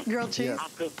cheese. Grilled cheese? I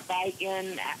cook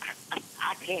bacon.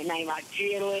 I can't name my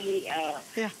chili.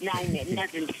 Name it,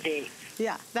 nothing sticks.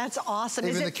 Yeah, that's awesome.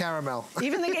 Even the caramel.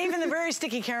 Even the very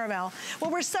sticky caramel. Well,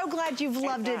 we're so glad you've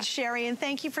loved it, Sherry, and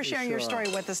thank you for sharing your story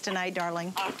with us tonight,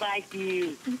 darling. Oh, thank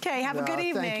you. Okay, have a good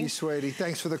evening. Thank you, sweetie.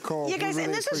 Thanks for the call. You guys,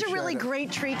 and this is a really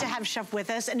great treat to have Chef with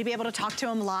us and to be able to talk to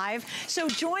him live. So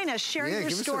join us, share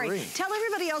your story. Tell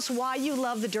everybody else why you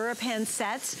love the DuraPan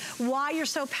sets, why you're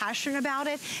so passionate about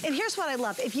it. And here's what I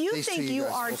love. If you think you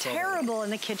are terrible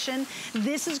in the kitchen,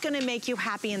 this is going to make you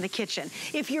happy in the kitchen.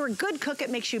 If you're a good cook,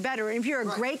 it makes you better. And if you're a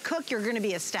great cook, you're going to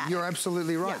be ecstatic. You're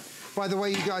absolutely right. Yeah. By the way,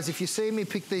 you guys, if you see me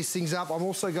pick these things up, I'm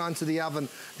also going to the oven.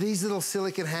 These little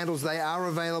silicone handles, they are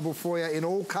available for you in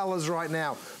all colors right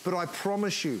now. But I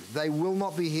promise you, they will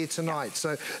not be here tonight.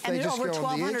 So and they just over go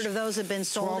on the 1,200 of those have been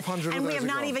sold. 1,200 and we have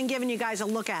not even given you guys a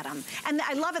look at them. And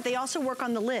I love it. They also work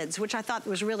on the lids, which I thought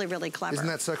was really, really clever. Isn't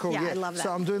that so cool? Yeah, I love that.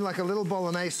 So I'm doing like a little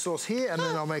bolognese sauce here, and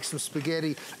then I'll make some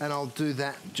spaghetti, and I'll do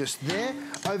that just there.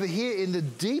 Over here in the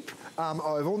deep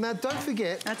oval. Now, don't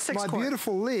forget my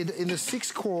beautiful lid in the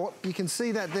 6-quart. You can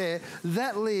see that there.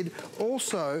 That lid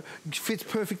also fits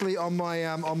perfectly on my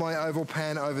oval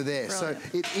pan over there. Brilliant.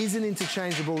 So it is an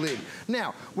interchangeable lid.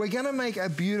 Now, we're going to make a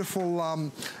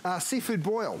beautiful seafood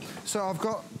boil. So I've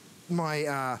got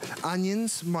my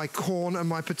onions, my corn, and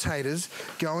my potatoes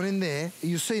going in there.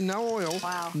 You see no oil,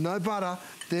 no butter.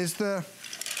 There's the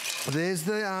There's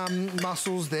the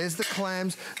mussels, there's the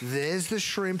clams, there's the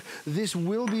shrimp. This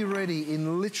will be ready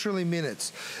in literally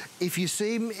minutes. If you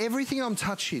see, everything I'm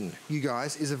touching, you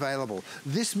guys, is available.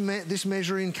 This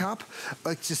measuring cup,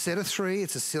 it's a set of 3,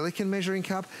 it's a silicone measuring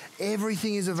cup.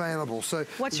 Everything is available. So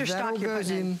what's your stock you're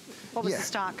putting in? What was the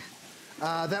stock?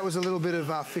 That was a little bit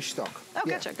of fish stock. Oh,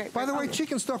 gotcha, great. By the way,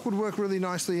 chicken stock would work really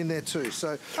nicely in there too.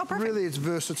 So really it's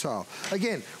versatile.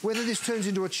 Again, whether this turns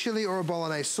into a chili or a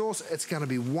bolognese sauce, it's gonna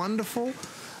be wonderful.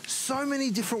 So many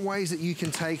different ways that you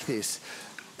can take this.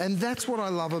 And that's what I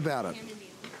love about it.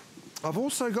 I've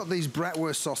also got these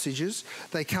bratwurst sausages.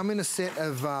 They come in a set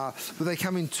of, they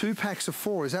come in 2 packs of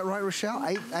 4. Is that right, Rochelle?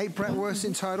 8 bratwursts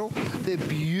in total. They're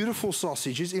beautiful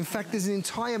sausages. In fact, there's an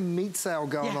entire meat sale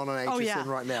going on HSN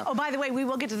right now. Oh, by the way, we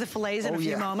will get to the fillets in a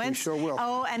few moments. We sure will.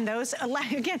 Oh, and those,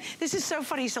 again, this is so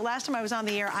funny. So last time I was on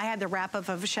the air, I had the wrap-up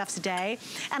of Chef's Day,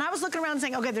 and I was looking around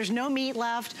saying, okay, there's no meat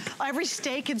left. Every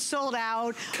steak had sold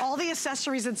out. All the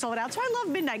accessories had sold out. So I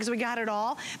love midnight because we got it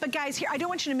all. But guys, here, I don't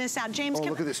want you to miss out. James,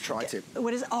 look at this tri-tip.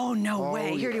 What is? Oh no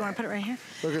way! Here, do you want to put it right here?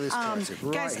 Look at this tri-tip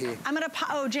right guys, here. I'm gonna.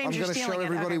 Oh, James, you're stealing it. I'm gonna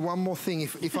show everybody one more thing,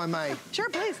 if I may. Sure,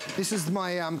 please. This is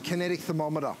my kinetic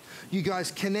thermometer. You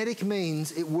guys, kinetic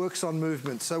means it works on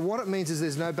movement. So what it means is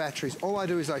there's no batteries. All I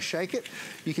do is I shake it.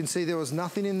 You can see there was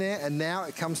nothing in there, and now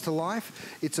it comes to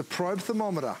life. It's a probe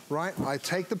thermometer, right? I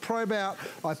take the probe out.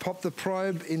 I pop the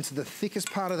probe into the thickest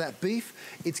part of that beef.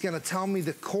 It's gonna tell me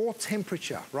the core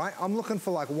temperature, right? I'm looking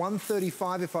for like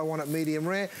 135 if I want it medium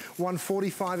rare,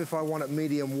 145 if I want it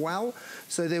medium well.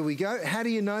 So there we go. How do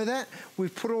you know that?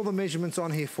 We've put all the measurements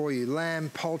on here for you. Lamb,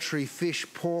 poultry, fish,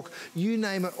 pork, you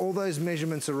name it, all those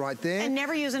measurements are right there. And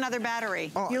never use another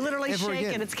battery. You literally shake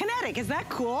it. It's kinetic. Is that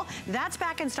cool? That's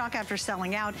back in stock after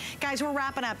selling out. Guys, we're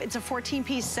wrapping up. It's a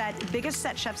 14-piece set, biggest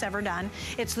set Chef's ever done.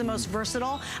 It's the most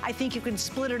versatile. I think you can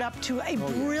split it up to a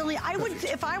brilliant, I would,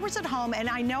 if I was at home, and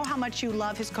I know how much you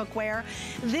love his cookware,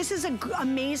 this is an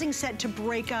amazing set to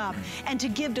break up and to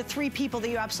give to 3 people that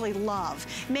you absolutely love.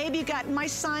 Maybe you got, my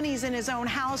son, he's in his own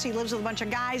house, he lives with a bunch of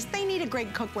guys, they need a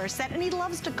great cookware set, and he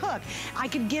loves to cook. I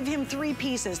could give him 3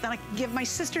 pieces, then I could give my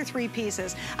sister 3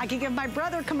 pieces. I could give my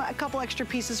brother a couple extra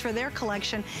pieces for their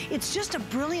collection. It's just a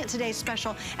brilliant today's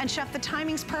special, and Chef, the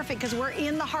timing's perfect because we're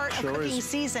in the heart of cooking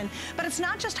season. But it's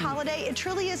not just holiday, it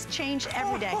truly is change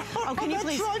every day. Oh, can you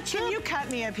please, can you cut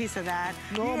me a piece of that?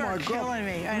 Oh my God. You're killing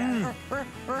me. I know.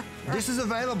 This is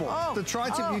available. The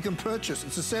tri-tip you can purchase.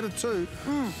 It's a set of 2.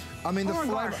 I mean, the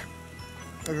flavor.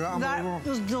 That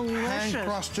was delicious.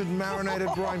 Hand-crusted, marinated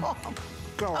brine.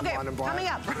 Okay, coming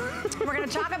up, we're going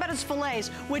to talk about his fillets,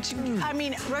 which, I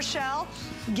mean, Rochelle,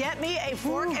 get me a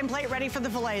fork and plate ready for the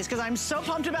fillets, because I'm so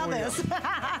pumped about this.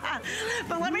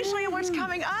 But let me show you what's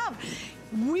coming up.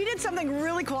 We did something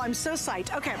really cool. I'm so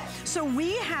psyched. Okay, so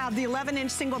we have the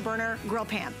 11-inch single burner grill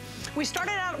pan. We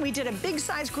started out, we did a big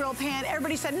size grill pan.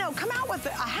 Everybody said, no, come out with a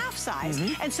half size.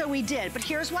 And so we did, but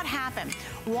here's what happened.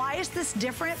 Why is this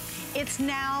different? It's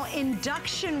now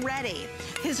induction ready.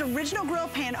 His original grill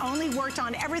pan only worked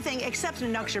on everything except an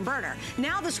induction burner.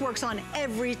 Now this works on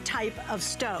every type of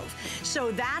stove.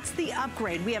 So that's the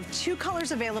upgrade. We have 2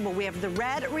 colors available. We have the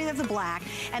red or we have the black.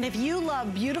 And if you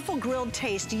love beautiful grilled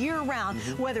taste year round,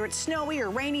 whether it's snowy or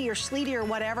rainy or sleety or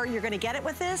whatever, you're gonna get it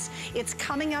with this. It's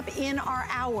coming up in our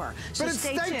hour. So but it's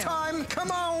stay steak time,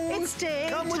 come on. It's steak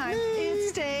time. It's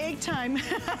steak time.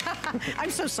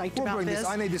 I'm so psyched about this.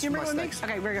 I need this for my steaks.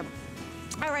 Okay, very good.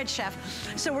 All right, Chef.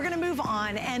 So we're going to move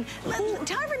on and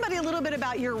tell everybody a little bit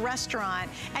about your restaurant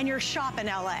and your shop in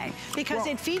LA because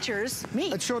it features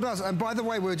meat. It sure does. And by the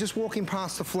way, we're just walking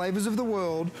past the flavors of the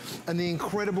world and the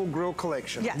incredible grill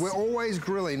collection. Yes. We're always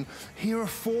grilling. Here are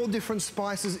 4 different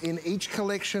spices in each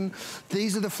collection.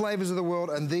 These are the flavors of the world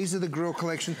and these are the grill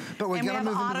collection. But we're going to move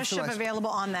into the auto ship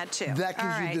available on that too. That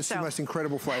gives you just the most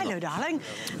incredible flavor. Hello, darling.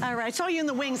 All right, saw you in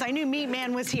the wings. I knew Meat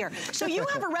Man was here. So you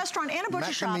have a restaurant and a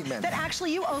butcher shop that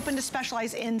actually you open to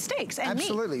specialize in steaks and meat.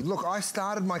 Absolutely. Look, I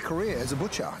started my career as a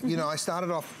butcher. You know, I started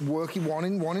off working,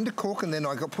 wanting to cook, and then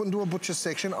I got put into a butcher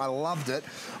section. I loved it.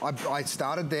 I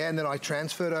started there, and then I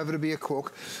transferred over to be a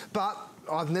cook. But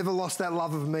I've never lost that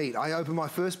love of meat. I opened my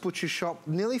first butcher shop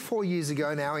nearly 4 years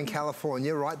ago now in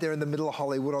California, right there in the middle of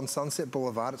Hollywood on Sunset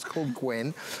Boulevard. It's called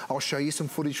Gwen. I'll show you some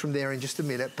footage from there in just a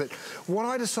minute. But what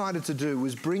I decided to do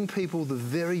was bring people the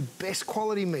very best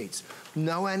quality meats.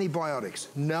 No antibiotics,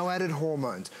 no added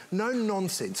hormones, no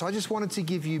nonsense. I just wanted to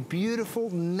give you beautiful,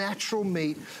 natural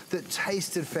meat that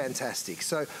tasted fantastic.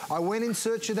 So I went in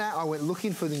search of that. I went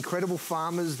looking for the incredible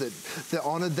farmers that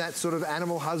honored that sort of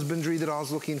animal husbandry that I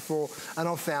was looking for. and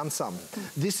I've found some.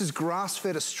 This is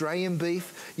grass-fed Australian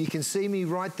beef. You can see me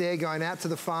right there going out to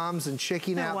the farms and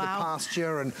checking out the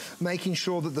pasture and making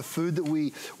sure that the food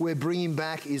that we're bringing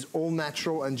back is all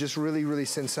natural and just really, really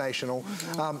sensational.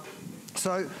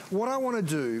 So what I want to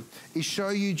do is show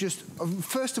you just,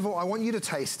 first of all, I want you to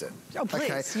taste it. Oh, please,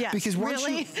 okay? yes. Because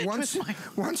really?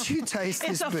 once you taste this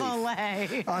beef. It's a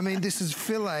filet. I mean, this is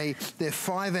filet. They're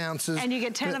 5 ounces. And you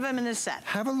get 10 of them in this set.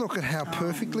 Have a look at how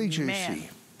perfectly juicy.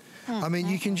 I mean,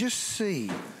 you can just see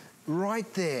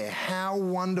right there how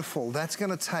wonderful that's going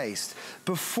to taste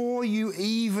before you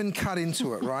even cut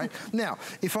into it, right? Now,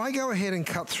 if I go ahead and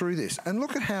cut through this, and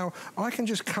look at how I can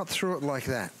just cut through it like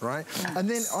that, right? And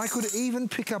then I could even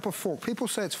pick up a fork. People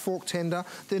say it's fork tender.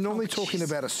 They're normally talking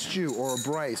about a stew or a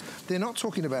braise. They're not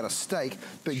talking about a steak,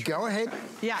 but go ahead,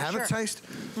 have a taste.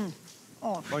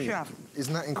 Oh, chef.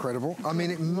 Isn't that incredible? I mean,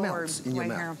 it melts in your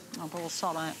mouth. Here. I'll put a little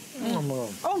salt on it.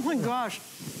 Oh my gosh.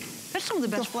 That's some of the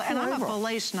best filet, and I'm a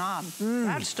filet snob.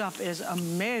 That stuff is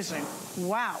amazing.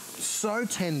 Wow. So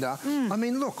tender. I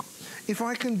mean, look, if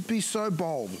I can be so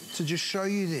bold to just show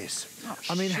you this.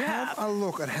 I mean, have a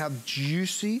look at how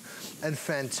juicy and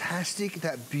fantastic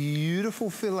that beautiful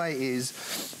filet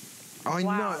is.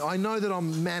 I know that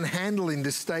I'm manhandling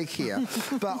this steak here,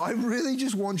 but I really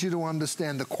just want you to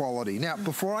understand the quality. Now,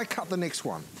 before I cut the next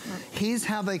one, here's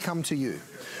how they come to you.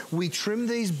 We trim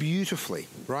these beautifully,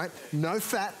 right? No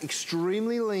fat,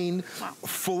 extremely lean,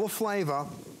 full of flavor.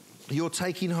 You're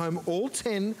taking home all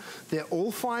 10. They're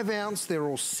all 5 ounce. They're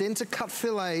all center cut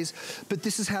fillets, but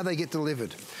this is how they get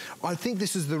delivered. I think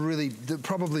this is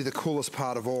probably the coolest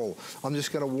part of all. I'm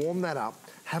just going to warm that up.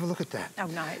 Have a look at that. Oh,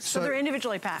 nice. So they're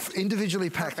individually packed. Individually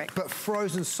packed, but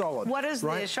frozen solid. What is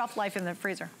the shelf life in the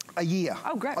freezer? A year.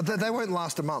 Oh, great. They won't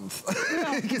last a month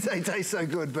because they taste so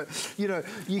good. But, you know,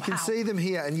 you can see them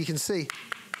here and you can see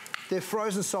they're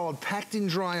frozen solid, packed in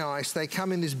dry ice. They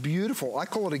come in this beautiful, I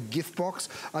call it a gift box.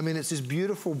 I mean, it's this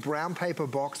beautiful brown paper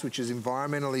box, which is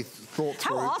environmentally thought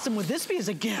through. How awesome would this be as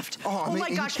a gift? Oh my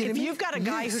gosh, if you've got a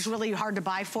guy who's really hard to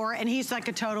buy for, and he's like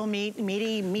a total meat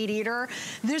eater,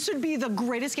 this would be the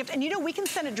greatest gift. And you know, we can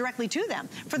send it directly to them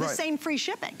for the same free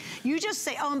shipping. You just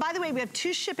say, oh, and by the way, we have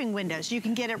 2 shipping windows. You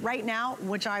can get it right now,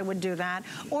 which I would do that,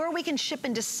 or we can ship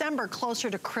in December closer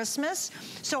to Christmas.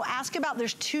 So ask about,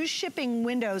 there's 2 shipping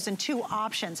windows and 2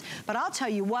 options. But I'll tell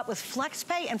you what, with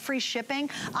FlexPay and free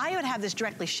shipping, I would have this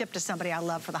directly shipped to somebody I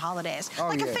love for the holidays.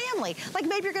 Like a family. Like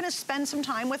maybe you're gonna spend some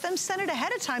time with them, send it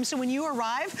ahead of time so when you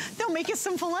arrive, they'll make you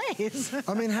some fillets.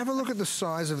 I mean, have a look at the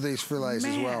size of these fillets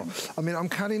as well. I mean, I'm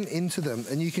cutting into them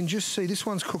and you can just see this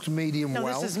one's cooked medium well.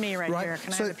 No, this is me right here.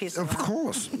 Can I have a piece of that? Of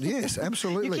course, yes,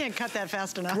 absolutely. You can't cut that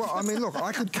fast enough. Well, I mean, look,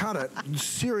 I could cut it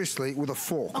seriously with a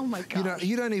fork. Oh my gosh. You know,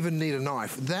 you don't even need a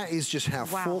knife. That is just how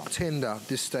fork tender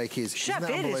this steak is. Chef,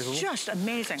 it is just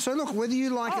amazing. So look, whether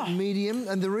you like it medium,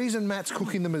 and the reason Matt's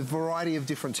cooking them at a variety of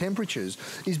different temperatures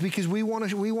is because we want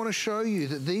to show you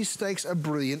that these steaks are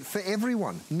brilliant for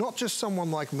everyone, not just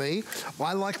someone like me.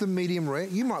 I like them medium rare.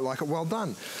 You might like it well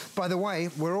done. By the way,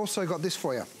 we're also got this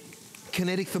for you.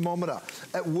 Kinetic thermometer.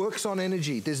 It works on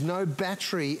energy. There's no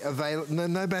battery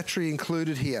no battery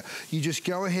included here. You just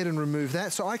go ahead and remove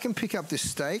that. So I can pick up this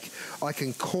steak. I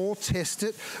can core test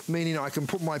it, meaning I can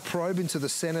put my probe into the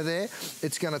center there.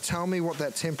 It's going to tell me what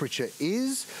that temperature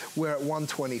is. We're at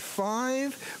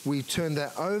 125. We turn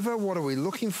that over. What are we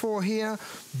looking for here?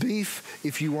 Beef,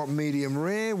 if you want medium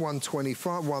rare,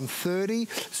 125, 130.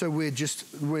 So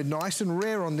we're nice and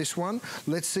rare on this one.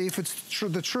 Let's see if it's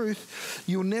the truth.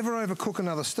 You'll never overcook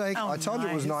another steak. I told you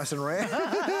it was nice and rare.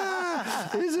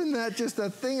 Isn't that just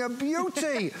a thing of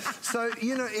beauty? So,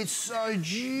 you know, it's so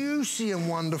juicy and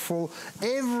wonderful.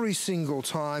 Every single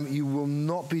time, you will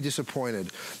not be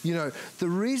disappointed. You know, the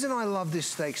reason I love this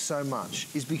steak so much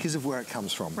is because of where it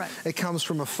comes from. It comes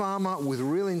from a farmer with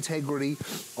real integrity.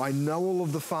 I know all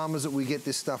of the farmers that we get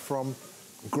this stuff from.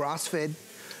 Grass-fed,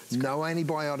 no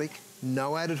antibiotic,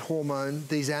 no added hormone.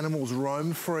 These animals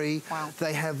roam free.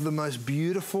 They have the most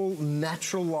beautiful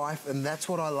natural life, and that's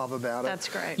what I love about it. That's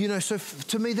great. You know, so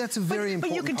to me, that's a very important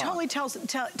But you can part.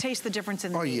 totally taste the difference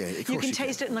in the meat. Yeah, of course you can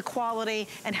taste it in the quality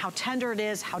and how tender it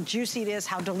is, how juicy it is,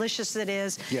 how delicious it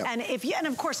is. And and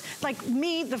of course, like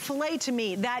me, the filet to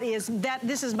me,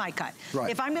 this is my cut.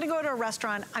 If I'm going to go to a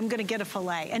restaurant, I'm going to get a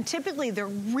filet, and typically they're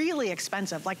really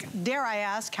expensive. Like, dare I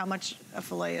ask how much a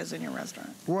filet is in your restaurant?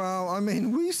 Well, I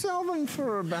mean, we sell them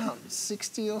for about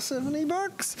 60 or 70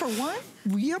 bucks. For what?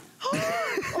 Yep.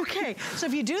 Okay, so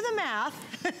if you do the math.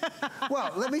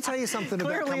 Well, let me tell you something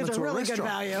about coming to a really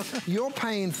restaurant. Good value. You're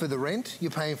paying for the rent, you're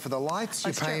paying for the lights,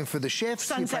 you're paying for the chefs,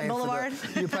 Sunset Boulevard.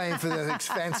 You're paying for the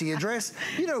fancy address.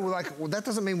 You know, like, well, that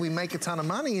doesn't mean we make a ton of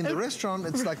money in the restaurant.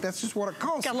 It's like, that's just what it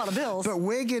costs. Got a lot of bills. But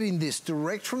we're getting this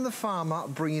direct from the farmer,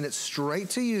 bringing it straight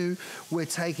to you. We're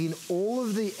taking all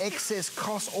of the excess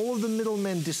costs, all of the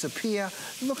middlemen disappear.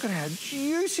 Look at how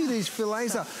juicy these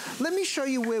fillets are. Let me show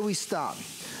you where we start.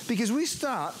 Because we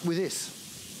start with this.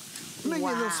 Make a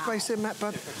little space there, Matt,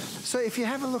 bud. So if you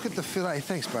have a look at the fillet,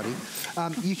 thanks, buddy,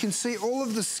 you can see all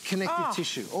of this connective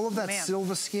tissue, all of that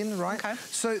silver skin, right? Okay.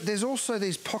 So there's also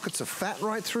these pockets of fat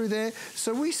right through there.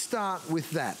 So we start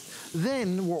with that.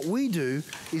 Then what we do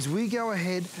is we go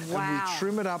ahead and we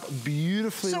trim it up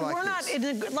beautifully like this. So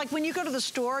we're not, like when you go to the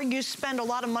store, you spend a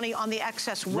lot of money on the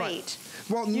excess weight. Right.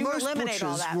 Well, most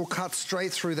butchers will cut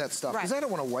straight through that stuff because they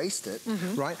don't want to waste it,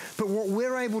 right? But what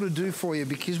we're able to do for you,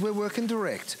 because we're working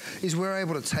direct, is we're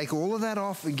able to take all of that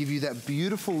off and give you that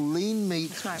beautiful lean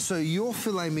meat. So your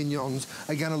filet mignons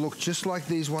are going to look just like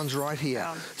these ones right here.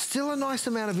 Still a nice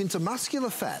amount of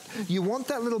intermuscular fat. You want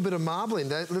that little bit of marbling,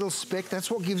 that little speck. That's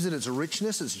what gives it its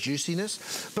richness, its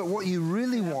juiciness. But what you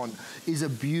really want is a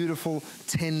beautiful,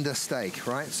 tender steak,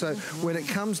 right? So when it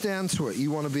comes down to it,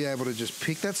 you want to be able to just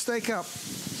pick that steak up.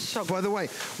 By the way,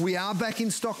 we are back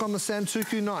in stock on the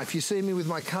Santoku knife. You see me with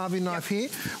my carving knife here.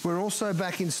 We're also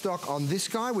back in stock on this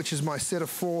guy, which is my set of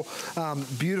 4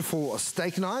 beautiful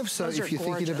steak knives. So if you're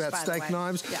thinking about steak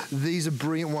knives, these are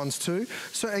brilliant ones too.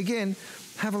 So again,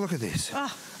 have a look at this.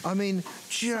 I mean,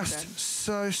 just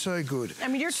so good. I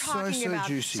mean, you're talking about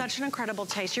juicy. Such an incredible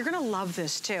taste. You're gonna love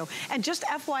this too. And just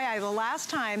FYI, the last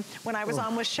time when I was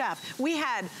on with Chef, we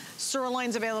had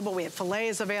sirloins available, we had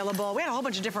fillets available, we had a whole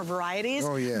bunch of different varieties.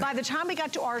 By the time we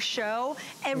got to our show,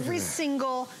 every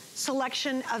single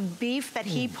selection of beef that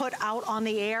he put out on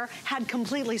the air had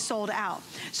completely sold out.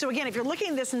 So again, if you're looking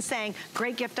at this and saying,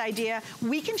 great gift idea,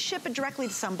 we can ship it directly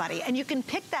to somebody, and you can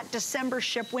pick that December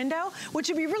ship window, which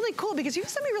would be really cool because you have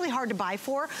somebody really hard to buy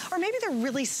for, or maybe they're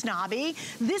really snobby.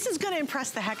 This is gonna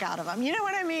impress the heck out of them. You know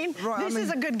what I mean? Right, this is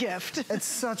a good gift. It's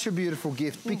such a beautiful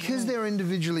gift because they're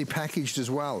individually packaged as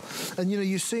well. And you know,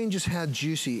 you're seeing just how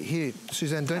juicy. Here,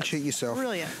 Suzanne, don't cheat yourself.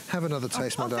 Brilliant. Have another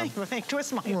taste, my darling.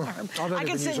 Twist my arm. I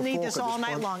can sit and eat this all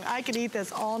night long. I could eat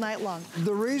this all night long.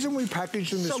 The reason we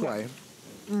package them this way,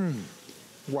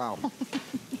 wow.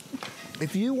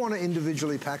 If you want to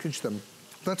individually package them,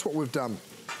 that's what we've done.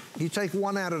 You take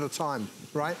one out at a time,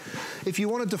 right? If you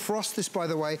want to defrost this, by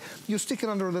the way, you'll stick it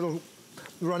under a little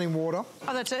running water.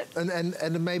 Oh, that's it?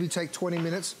 And maybe take 20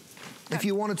 minutes. If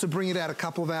you wanted to bring it out a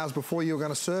couple of hours before you're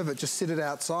going to serve it, just sit it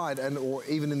outside or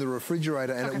even in the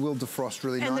refrigerator, and it will defrost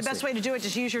really nicely. And the best way to do it,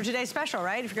 just use your Today Special,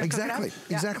 right? If you're going to cook it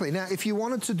up. Exactly. Now, if you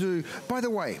wanted to do, by the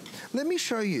way, let me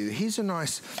show you. Here's a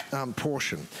nice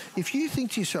portion. If you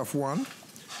think to yourself, 1,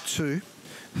 2,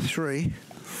 3,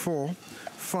 4,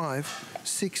 5,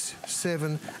 6,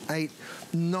 7, 8,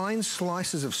 9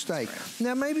 slices of steak.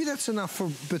 Now, maybe that's enough for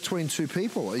between 2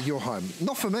 people at your home.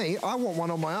 Not for me. I want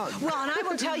one on my own. Well, and I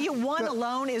will tell you, one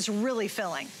alone is really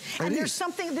filling. And there's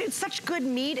something, it's such good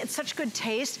meat, it's such good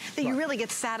taste that you really get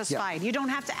satisfied. You don't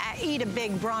have to eat a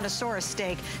big brontosaurus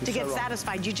steak to get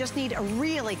satisfied. You just need a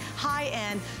really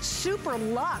high-end, super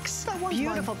luxe,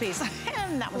 beautiful piece.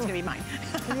 And that one's gonna be mine.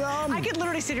 I could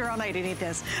literally sit here all night and eat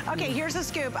this. Okay, here's the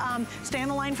scoop. Stay on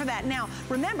the line for that. Now,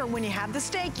 remember, when you have the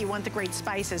steak, you want the great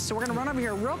spices. So we're gonna run over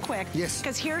here real quick. Yes.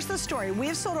 Because here's the story. We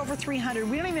have sold over 300.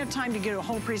 We don't even have time to do a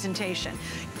whole presentation.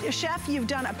 Chef, you've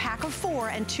done a pack of 4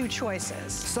 and 2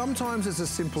 choices. Sometimes it's as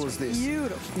simple as this.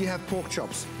 Beautiful. You have pork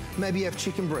chops. Maybe you have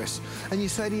chicken breasts. And you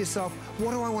say to yourself,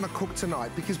 what do I want to cook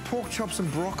tonight? Because pork chops and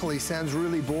broccoli sounds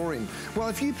really boring. Well,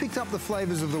 if you picked up the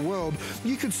flavors of the world,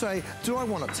 you could say, do I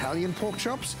want Italian pork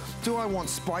chops? Do I want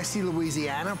spicy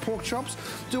Louisiana pork chops?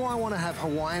 Do I want to have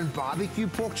Hawaiian barbecue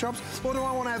pork chops? Or do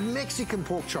I want to have Mexican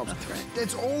pork chops? That's right.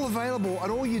 It's all available,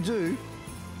 and all you do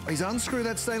is unscrew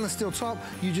that stainless steel top.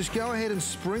 You just go ahead and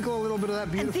sprinkle a little bit of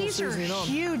that beautiful seasoning on. And these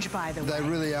are huge, by the way. They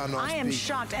really are nice. I am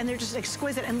shocked, and they're just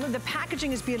exquisite. And the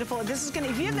packaging is beautiful. This is gonna,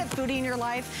 if you have that foodie in your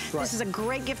life, this is a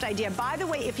great gift idea. By the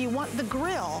way, if you want the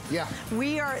grill,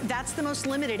 that's the most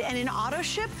limited. And in auto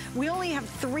ship, we only have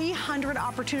 300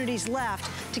 opportunities left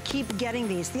to keep getting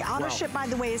these. The auto ship, by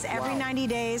the way, is every 90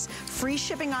 days. Free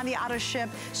shipping on the auto ship.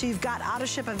 So you've got auto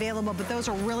ship available, but those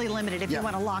are really limited if you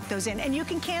want to lock those in. And you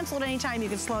can cancel at any time. You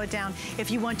can slow it down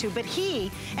if you want to. But he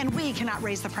and we cannot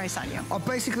raise the price on you. I've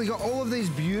basically got all of these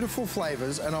beautiful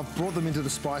flavors and I've brought them into the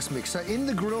spice mix. So in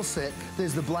the grill set,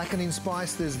 there's the blackening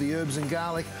spice, there's the herbs and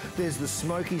garlic, there's the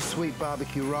smoky sweet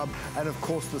barbecue rub, and of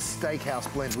course the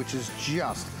steakhouse blend, which is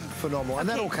just phenomenal. And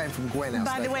that all came from Gwen, our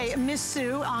By the steakhouse. way, Miss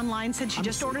Sue online said she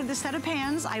just ordered the set of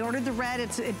pans. I ordered the red.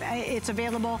 It's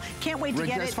available. Can't wait to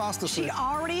get it. Faster, she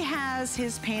already has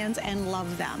his pans and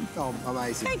loved them. Oh,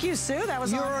 amazing. Thank you, Sue. That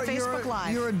was on Facebook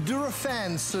Live. You're a Dura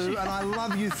fan, Sue, and I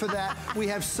love you for that. We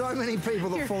have so many people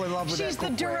that fall in love with that She's the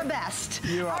Dura best.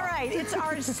 You are. All right, it's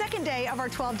our second day of our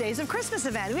 12 Days of Christmas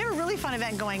event. We have a really fun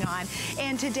event going on,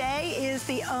 and today is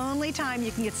the only time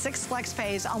you can get 6 flex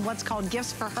pays on what's called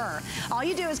Gifts for Her. All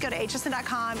you do is go to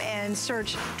hsn.com and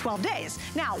search 12 days.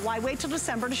 Now, why wait till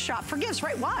December to shop for gifts,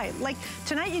 right? Why? Like,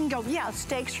 tonight you can go, yeah,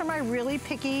 steaks for my really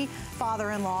picky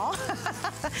father-in-law.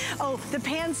 Oh, the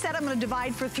pan set I'm gonna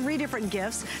divide for 3 different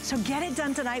gifts. So get it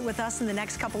done tonight with us in the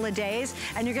next couple of days,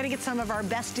 and you're gonna get some of our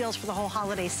best deals for the whole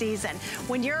holiday season.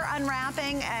 When you're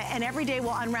unwrapping, and every day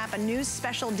we'll unwrap a new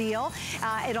special deal.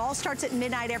 It all starts at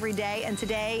midnight every day, and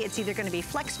today it's either gonna be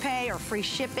flex pay or free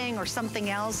shipping or something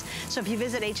else. So if you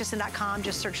visit hsn.com,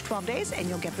 just search 12 days and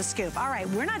you'll get the scoop. All right,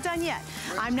 we're not done yet.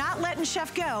 I'm not letting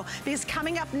Chef go, because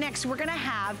coming up next, we're gonna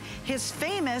have his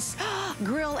famous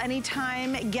grill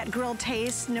anytime, get grilled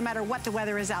taste, no matter what the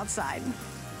weather is outside.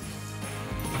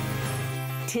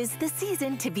 'Tis the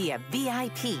season to be a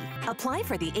VIP. Apply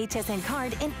for the HSN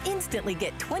card and instantly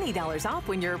get $20 off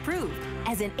when you're approved.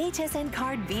 As an HSN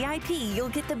card VIP, you'll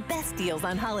get the best deals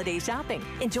on holiday shopping.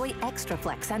 Enjoy extra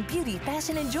flex on beauty,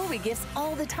 fashion, and jewelry gifts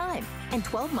all the time. And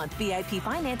 12-month VIP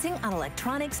financing on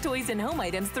electronics, toys, and home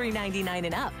items $3.99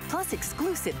 and up. Plus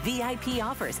exclusive VIP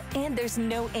offers. And there's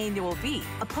no annual fee.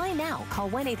 Apply now. Call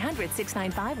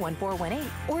 1-800-695-1418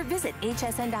 or visit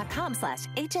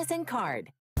hsn.com/HSN card.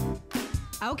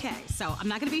 Okay, so I'm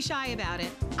not gonna be shy about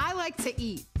it. I like to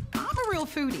eat. I'm a real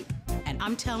foodie. And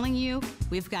I'm telling you,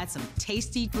 we've got some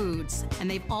tasty foods, and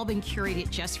they've all been curated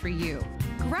just for you.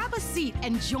 Grab a seat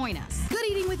and join us. Good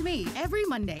eating with me every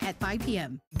Monday at 5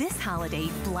 p.m. This holiday,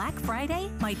 Black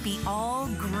Friday might be all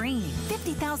green.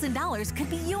 $50,000 could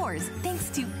be yours thanks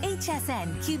to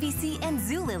HSN, QVC, and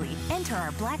Zulily. Enter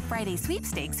our Black Friday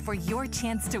sweepstakes for your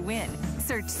chance to win.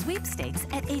 Search sweepstakes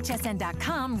at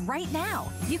hsn.com right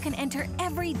now. You can enter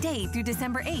every day through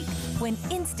December 8th. Win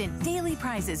instant daily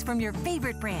prizes from your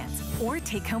favorite brands or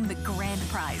take home the grand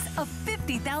prize of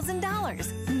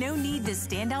 $50,000. No need to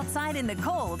stand outside in the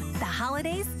cold. The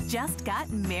holidays just got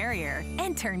merrier.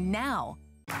 Enter now.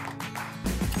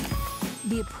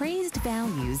 The appraised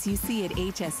values you see at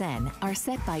HSN are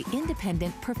set by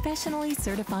independent, professionally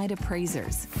certified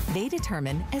appraisers. They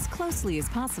determine, as closely as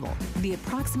possible, the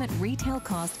approximate retail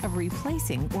cost of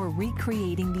replacing or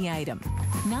recreating the item,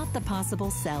 not the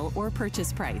possible sell or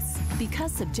purchase price.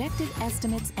 Because subjective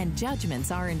estimates and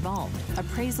judgments are involved,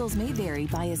 appraisals may vary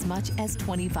by as much as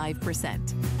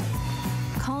 25%.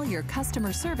 Call your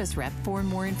customer service rep for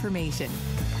more information.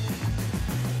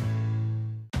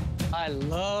 I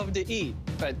love to eat,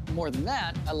 but more than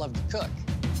that, I love to cook.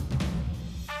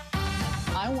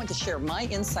 I want to share my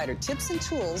insider tips and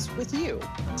tools with you.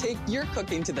 Take your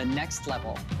cooking to the next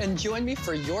level and join me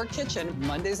for Your Kitchen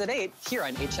Mondays at 8 here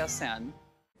on HSN.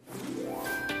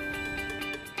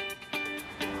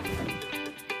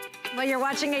 Well, you're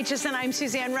watching HSN. I'm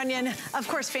Suzanne Runyon. Of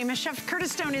course, famous chef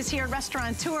Curtis Stone is here,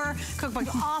 restaurateur,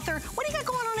 cookbook author. What do you got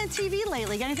going on TV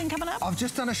lately? Got anything coming up? I've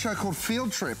just done a show called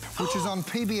Field Trip, which is on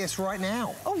PBS right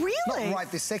now. Oh, really? Not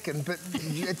right this second, but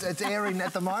it's airing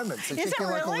at the moment. So is check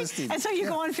your local really? listing. And so you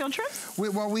go on field trips?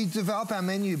 We develop our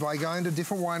menu by going to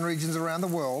different wine regions around the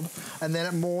world, and then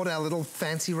at Maud, our little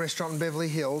fancy restaurant in Beverly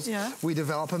Hills, we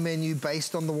develop a menu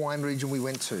based on the wine region we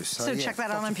went to. So check that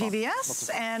out on PBS.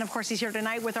 And of course, he's here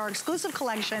tonight with our exclusive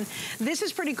collection. This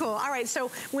is pretty cool. All right,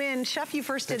 so when Chef, you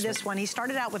first did this one, he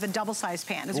started out with a double-sized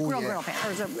pan. It's a grill pan,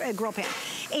 or it's a grill pan.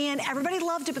 And everybody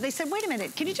loved it, but they said, wait a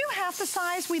minute, can you do half the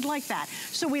size? We'd like that.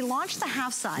 So we launched the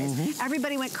half size.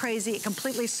 Everybody went crazy. It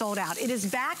completely sold out. It is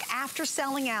back after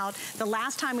selling out the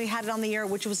last time we had it on the air,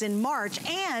 which was in March.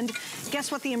 And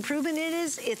guess what the improvement it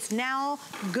is? It's now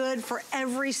good for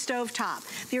every stovetop.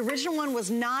 The original one was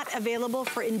not available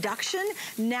for induction.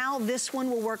 Now this one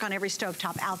will work on every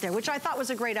stovetop out there. there, which I thought was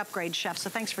a great upgrade, Chef, so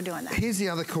thanks for doing that. Here's the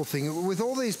other cool thing. With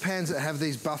all these pans that have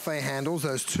these buffet handles,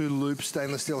 those 2 loop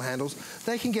stainless steel handles,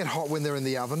 they can get hot when they're in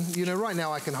the oven. You know, right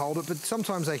now I can hold it, but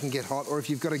sometimes they can get hot, or if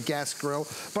you've got a gas grill.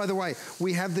 By the way,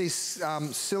 we have these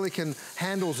silicone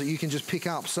handles that you can just pick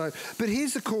up. So, but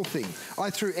here's the cool thing. I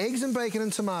threw eggs and bacon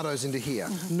and tomatoes into here.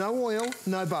 No oil,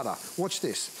 no butter. Watch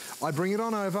this. I bring it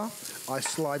on over, I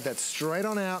slide that straight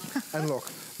on out, and look,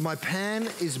 my pan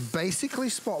is basically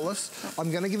spotless.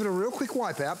 I'm gonna give it a real quick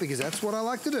wipe out because that's what I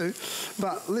like to do.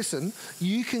 But listen,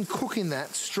 you can cook in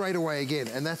that straight away again,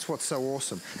 and that's what's so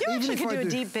awesome. You actually could do a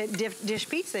deep dish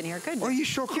pizza in here, couldn't you? Oh, you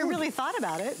sure could. You really thought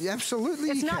about it. Yeah, absolutely.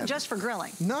 It's not just for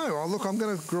grilling. No, oh, look, I'm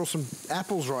gonna grill some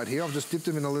apples right here. I've just dipped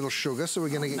them in a little sugar, so we're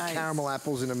gonna get caramel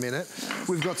apples in a minute.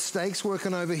 We've got steaks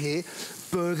working over here,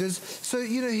 burgers. So,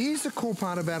 you know, here's the cool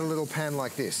part about a little pan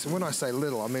like this. When I say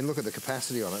little, I mean, look at the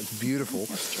capacity on it. It's beautiful.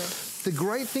 That's true. The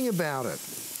great thing about it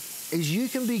is you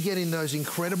can be getting those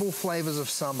incredible flavors of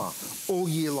summer all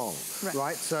year long,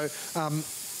 right? So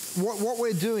what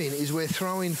we're doing is we're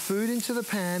throwing food into the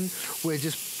pan. We're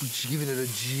just giving it a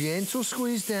gentle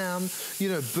squeeze down. You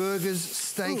know, burgers,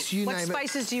 steaks, you name it. What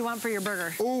spices do you want for your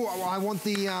burger? Oh, I want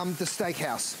the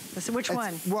steakhouse. Which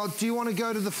one? Well, do you want to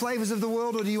go to the flavors of the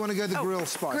world, or do you want to go to the grill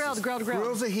spices? Grilled.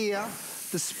 Grills are here.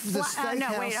 The steakhouse.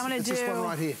 No, wait, I'm going to do this one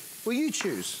right here. Well, you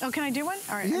choose. Oh, can I do one?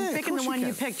 All right, yeah, I'm picking the one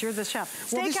you picked. You're the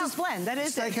chef. Steakhouse blend, that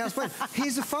is it. Steakhouse blend.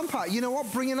 Here's the fun part. You know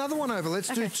what? Bring another one over. Let's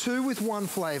do 2 with one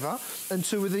flavor and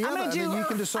 2 with the other, and then you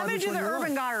can decide which one you want. I'm going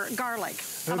to do the urban garlic.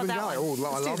 How about that one? Oh,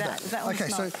 I love that. Okay,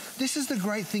 so this is the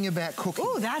great thing about cooking.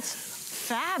 Oh, that's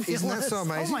fabulous. Isn't that so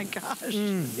amazing? Oh my gosh.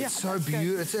 It's so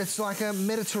beautiful. It's like a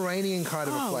Mediterranean kind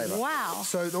of a flavor. Wow.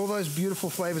 So all those beautiful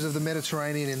flavors of the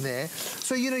Mediterranean in there.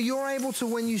 So, you know, you're able to,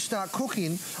 when you start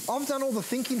cooking, I've done all the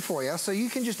thinking for you, so you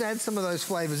can just add some of those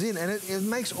flavors in, and it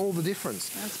makes all the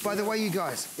difference. By the way, you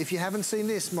guys, if you haven't seen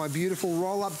this, my beautiful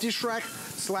roll-up dish rack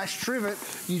 / trivet,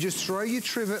 you just throw your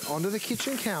trivet onto the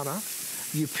kitchen counter.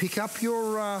 You pick up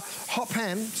your hot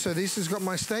pan, so this has got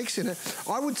my steaks in it.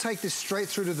 I would take this straight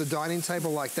through to the dining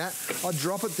table like that. I'd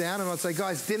drop it down and I'd say,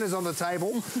 guys, dinner's on the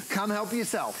table. Come help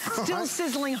yourself. Still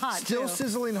sizzling hot, Still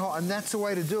sizzling hot, and that's the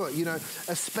way to do it. You know,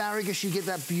 asparagus, you get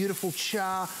that beautiful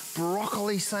char.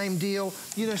 Broccoli, same deal.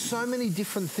 You know, so many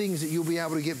different things that you'll be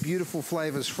able to get beautiful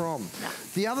flavors from.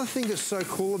 The other thing that's so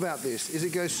cool about this is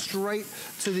it goes straight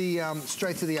to the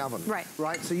oven.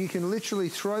 Right, so you can literally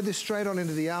throw this straight on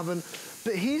into the oven.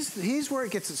 But here's where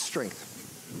it gets its strength.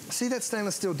 See that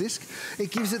stainless steel disc? It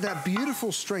gives it that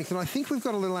beautiful strength, and I think we've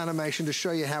got a little animation to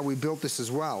show you how we built this as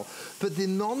well. But the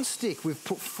non-stick, we've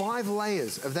put 5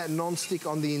 layers of that non-stick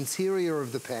on the interior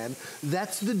of the pan.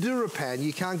 That's the DuraPan.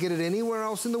 You can't get it anywhere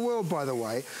else in the world, by the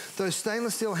way. Those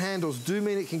stainless steel handles do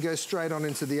mean it can go straight on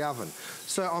into the oven.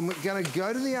 So I'm going to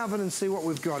go to the oven and see what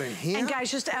we've got in here. And guys,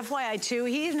 just FYI too,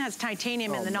 he even has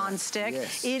titanium in the non-stick.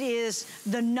 Yes. It is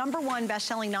the #1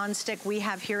 best-selling non-stick we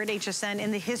have here at HSN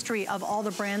in the history of all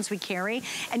the brands we carry.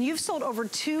 And you've sold over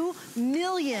 2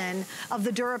 million of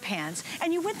the DuraPans.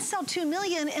 And you wouldn't sell 2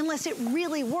 million unless it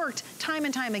really worked time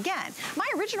and time again. My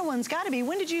original one's got to be,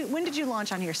 when did you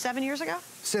launch on here? 7 years ago?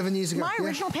 7 years ago. My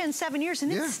original pan 7 years,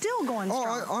 and it's still going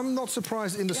strong. I'm not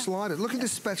surprised in the slider. Look at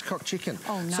this spatchcock chicken.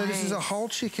 Oh, nice. So this is a whole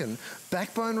chicken,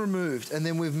 backbone removed, and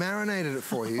then we've marinated it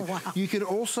for you. Wow. You can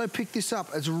also pick this up.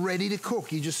 It's ready to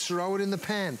cook. You just throw it in the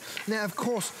pan. Now, of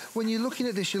course, when you're looking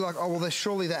at this, you're like, oh, well,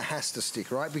 surely that has to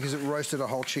stick, right? Because it roasted a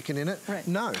whole chicken in it. Right.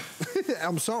 No,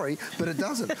 I'm sorry, but it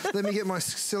doesn't. Let me get my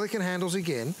silicone handles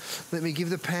again. Let me give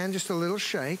the pan just a little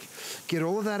shake. Get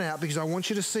all of that out, because I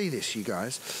want you to see this, you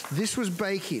guys. This was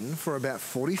baking for about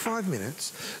 45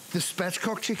 minutes. The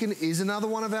spatchcock chicken is another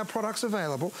one of our products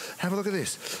available. Have a look at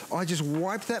this. I just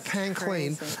wiped that pan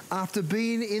clean after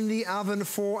being in the oven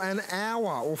for an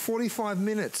hour or 45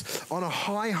 minutes on a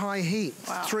high heat,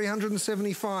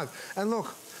 375. And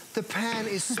look, the pan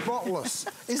is spotless.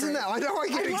 Isn't that? I know I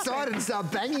get excited and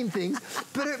start banging things,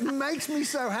 but it makes me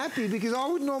so happy because I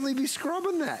would normally be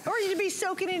scrubbing that. Or you'd be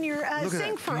soaking in your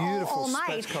sink for all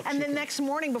night, and the next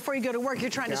morning before you go to work, you're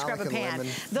trying to scrub a pan.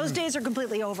 Those days are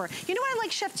completely over. You know what I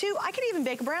like, Chef, too? I could even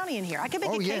bake a brownie in here. I could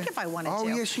bake a cake if I wanted to. Oh,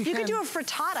 yes, you can. You could do a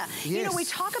frittata. Yes. You know, we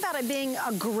talk about it being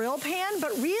a grill pan,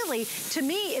 but really, to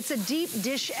me, it's a deep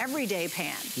dish everyday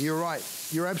pan. You're right.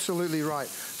 You're absolutely right.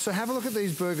 So have a look at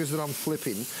these burgers that I'm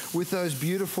flipping. with those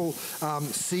beautiful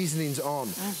seasonings on.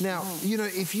 Now, you know,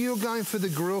 if you're going for the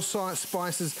grill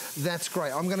spices, that's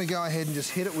great. I'm gonna go ahead and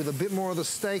just hit it with a bit more of the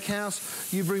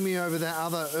steakhouse. You bring me over that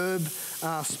other herb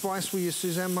spice, will you,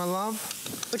 Suzanne, my love?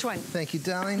 Which one? Thank you,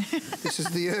 darling. This is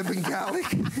the herb and garlic.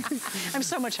 I'm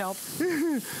so much help.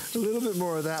 A little bit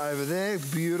more of that over there,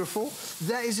 beautiful.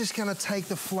 That is just gonna take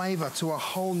the flavor to a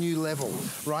whole new level,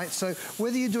 right? So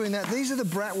whether you're doing that, these are the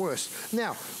bratwurst.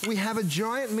 Now, we have a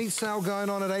giant meat sale going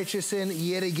on at HSN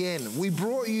yet again. We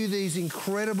brought you these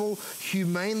incredible,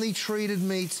 humanely treated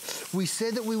meats. We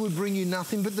said that we would bring you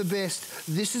nothing but the best.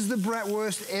 This is the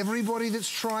bratwurst. Everybody that's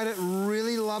tried it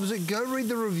really loves it. Go read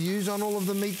the reviews on all of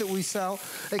the meat that we sell.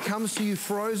 It comes to you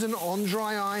frozen on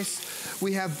dry ice.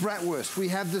 We have bratwurst. We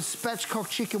have the spatchcock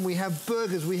chicken. We have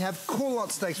burgers. We have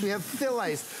culotte steaks. We have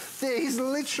fillets. There is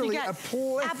literally a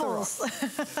plethora. Apples.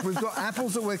 We've got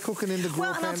apples that we're cooking in the grill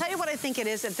Well, and pan. I'll tell you what I think it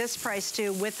is at this price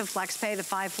too, with the flex pay, the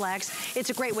 5 flex, it's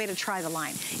a great way to try the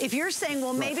line. If you're saying,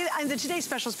 well, maybe the today's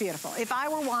special is beautiful. If I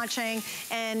were watching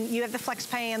and you have the flex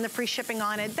pay and the free shipping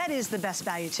on it, that is the best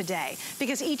value today,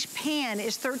 because each pan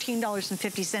is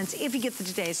 $13.50 if you get the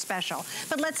today's special.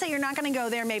 But let's say you're not going to go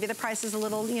there. Maybe the price is a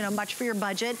little, you know, much for your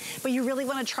budget, but you really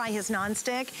want to try his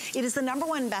nonstick. It is the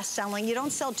 #1 best-selling. You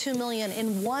don't sell 2 million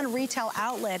in one retail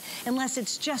outlet unless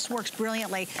it just works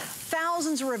brilliantly.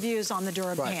 Thousands of reviews on the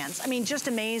Dura pans. I mean, just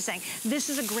amazing. This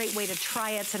is a great way to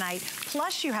try it tonight.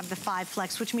 Plus, you have the 5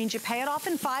 flex, which means you pay it off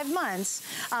in 5 months,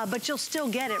 but you'll still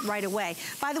get it right away.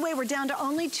 By the way, we're down to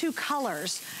only 2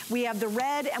 colors. We have the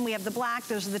red and we have the black.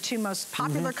 Those are the 2 most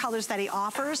popular colors that he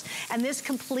offers. And this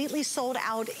completely sold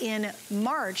out in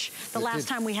March, the last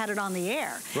time we had it on the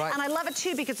air. And I love it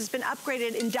too because it's been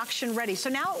upgraded induction ready. So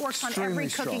now it works on every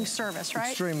cooking service, right?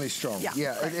 Extremely strong.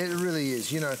 Yeah, it really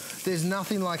is. You know, there's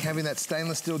nothing like having that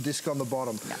stainless steel disc on the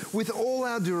bottom. With all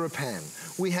our DuraPan,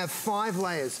 we have 5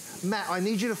 layers. Matt, I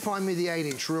need you to find me the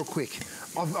 8-inch real quick.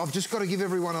 I've just got to give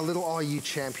everyone a little, oh, you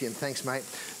champion. Thanks, mate.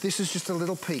 This is just a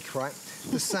little peek, right?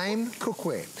 The same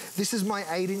cookware. This is my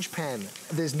 8-inch pan.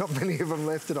 There's not many of them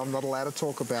left and I'm not allowed to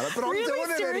talk about it, but I'm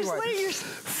doing it anyway.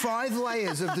 5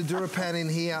 layers of the DuraPan in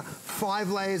here, 5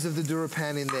 layers of the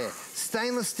DuraPan in there.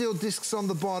 Stainless steel discs on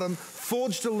the bottom,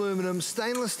 forged aluminum,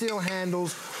 stainless steel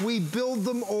handles. We build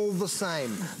them all the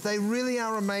same. They really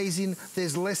are amazing.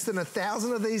 There's less than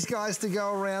 1,000 of these guys to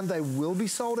go around. They will be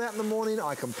sold out in the morning.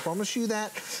 I can promise you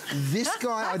that. This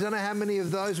guy, I don't know how many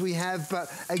of those we have,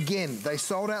 but again, they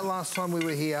sold out last time we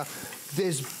were here.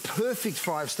 There's perfect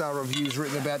 5-star reviews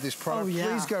written about this product. Oh, yeah.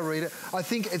 Please go read it. I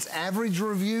think its average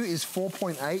review is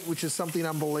 4.8, which is something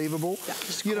unbelievable. Yeah,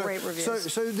 just you great know,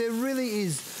 reviews. So there really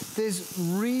is, there's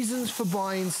reasons for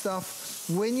buying stuff.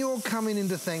 When you're coming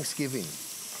into Thanksgiving,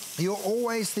 you're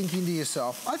always thinking to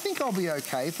yourself, I think I'll be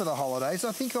okay for the holidays.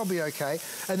 I think I'll be okay.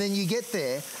 And then you get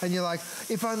there and you're like,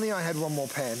 if only I had one more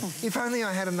pan. If only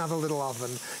I had another little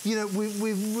oven. You know,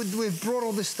 we've brought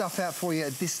all this stuff out for you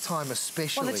at this time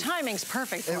especially. Well, the timing's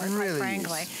perfect for it, really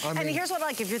quite frankly. And here's what I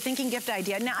like, if you're thinking gift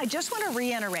idea. Now, I just want to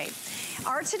reiterate.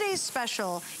 Our today's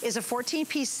special is a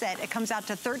 14-piece set. It comes out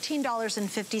to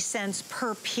 $13.50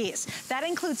 per piece. That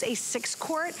includes a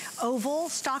 6-quart oval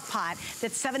stock pot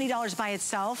that's $70 by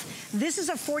itself. This is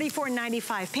a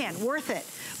 $44.95 pan, worth it.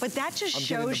 But that just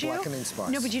shows you.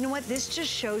 No, but you know what? This just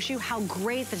shows you how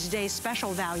great the today's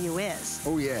special value is.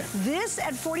 Oh yeah. This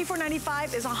at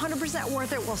 $44.95 is 100%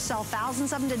 worth it. We'll sell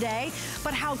thousands of them today.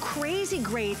 But how crazy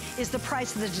great is the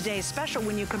price of the today's special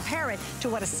when you compare it to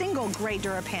what a single great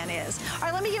DuraPan is? All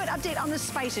right, let me give an update on the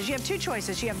spices. You have 2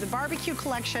 choices. You have the barbecue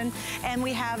collection and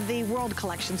we have the world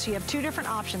collection. So you have 2 different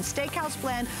options, steakhouse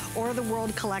blend or the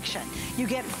world collection. You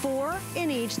get 4 in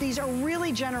each. These are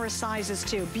really generous sizes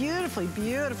too. Beautifully,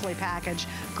 beautifully packaged.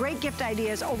 Great gift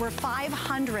ideas. Over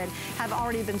 500 have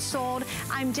already been sold.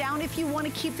 I'm down if you want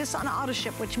to keep this on auto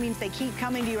ship, which means they keep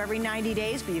coming to you every 90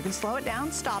 days, but you can slow it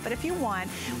down, stop it if you want.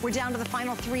 We're down to the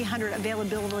final 300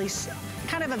 availability,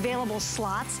 kind of available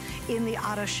slots in the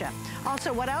auto ship.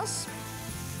 Also, what else?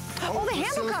 Oh, the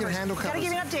handle covers. Gotta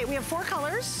give you an update. We have 4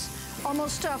 colors.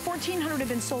 Almost 1,400 have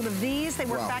been sold of these. They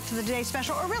work back to the today's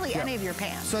special, or really any of your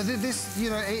pans. So this, you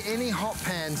know, any hot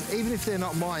pans, even if they're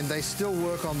not mine, they still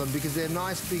work on them because they're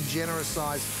nice, big, generous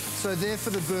size. So they're for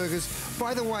the burgers.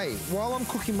 By the way, while I'm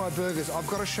cooking my burgers, I've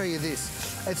got to show you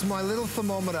this. It's my little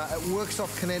thermometer. It works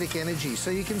off kinetic energy.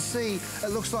 So you can see it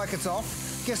looks like it's off.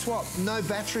 Guess what? No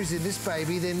batteries in this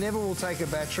baby. There never will take a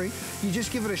battery. You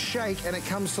just give it a shake and it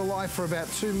comes to life for about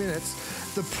 2 minutes.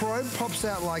 The probe pops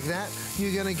out like that.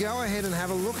 You're going to go ahead and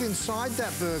have a look inside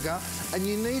that burger and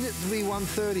you need it to be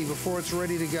 130 before it's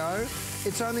ready to go.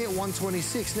 It's only at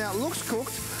 126. Now it looks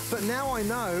cooked, but now I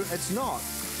know it's not.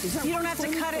 Is that You don't have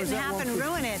to cut it in half and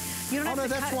ruin it. You don't have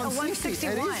to cut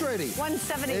 161. It is ready.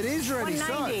 170. It is ready.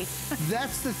 190. So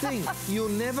that's the thing. You'll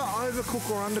never overcook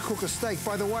or undercook a steak.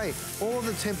 By the way, all of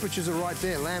the temperatures are right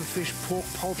there. Lamb, fish, pork,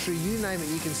 poultry, you name it.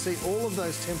 You can see all of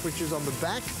those temperatures on the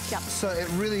back. Yep. So it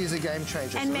really is a game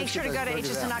changer. And so make sure to go to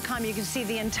hsn.com. You can see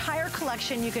the entire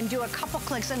collection. You can do a couple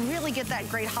clicks and really get that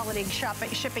great holiday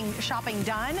shopping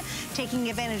done, taking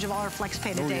advantage of all our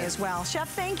FlexPay today as well. Chef,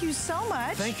 thank you so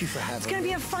much. Thank you for having me. It's going to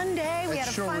be a fun day. We had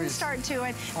a fun start to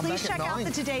it. I'm Please check out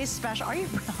the today's special. Are you?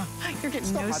 You're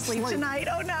getting no sleep tonight.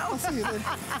 Oh, no. I'll see you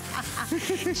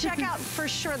then. Check out for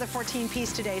sure the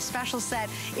 14-piece today's special set.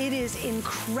 It is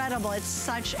incredible. It's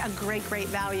such a great, great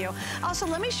value. Also,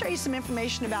 let me show you some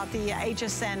information about the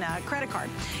HSN credit card.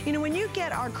 You know, when you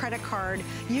get our credit card,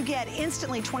 you get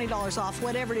instantly $20 off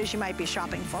whatever it is you might be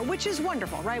shopping for, which is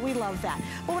wonderful, right? We love that.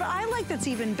 But what I like that's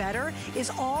even better is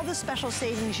all the special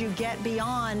savings you get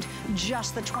beyond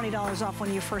just the $20 off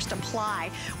when you first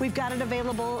apply. We've got it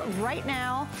available right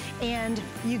now, and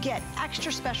you get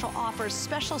extra special offers,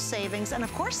 special savings, and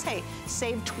of course, hey,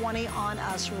 save 20 on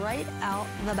us right out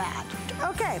the bat.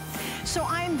 Okay, so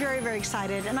I'm very, very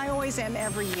excited, and I always am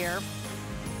every year,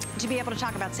 to be able to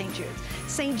talk about St. Jude's.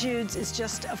 St. Jude's is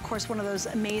just, of course, one of those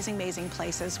amazing, amazing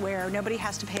places where nobody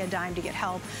has to pay a dime to get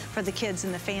help for the kids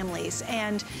and the families.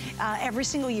 And every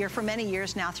single year, for many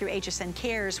years now, through HSN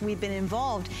Cares, we've been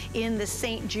involved in the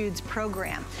St. Jude's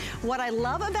program. What I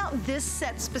love about this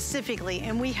set specifically,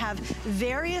 and we have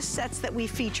various sets that we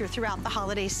feature throughout the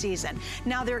holiday season.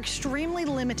 Now, they're extremely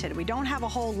limited. We don't have a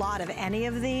whole lot of any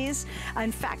of these.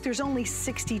 In fact, there's only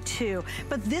 62.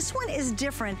 But this one is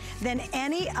different than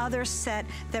any other set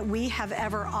that we have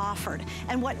ever offered.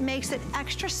 And what makes it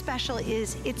extra special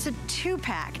is it's a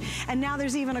 2-pack. And now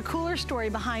there's even a cooler story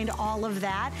behind all of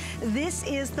that. This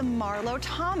is the Marlo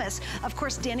Thomas. Of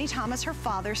course, Danny Thomas, her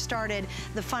father, started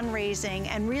the fundraising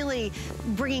and really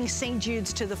bringing St.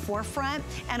 Jude's to the forefront.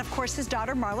 And of course, his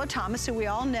daughter, Marlo Thomas, who we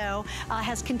all know,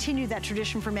 has continued that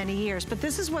tradition for many years. But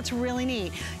this is what's really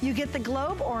neat. You get the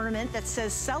globe ornament that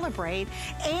says celebrate,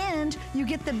 and you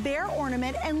get the bear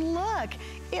ornament, and look,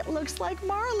 it looks like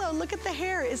Marlo. Look at the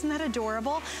hair. Isn't that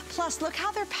adorable? Plus, look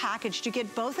how they're packaged. You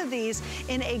get both of these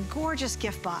in a gorgeous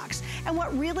gift box. And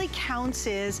what really counts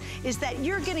is that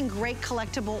you're getting great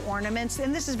collectible ornaments,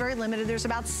 and this is very limited. There's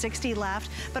about 60 left,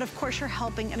 but of course, you're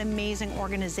helping an amazing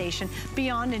organization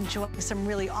beyond enjoying some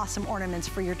really awesome ornaments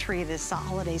for your tree this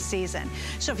holiday season.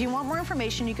 So if you want more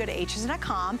information, you go to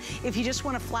hsn.com. If you just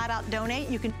want to flat out donate,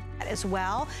 you can as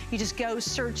well. You just go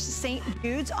search St.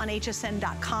 Jude's on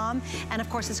hsn.com, and of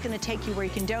course it's going to take you where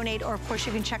you can donate, or of course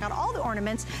you can check out all the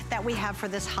ornaments that we have for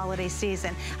this holiday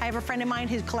season. I have a friend of mine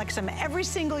who collects them every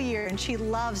single year, and she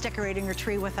loves decorating her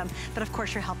tree with them, but of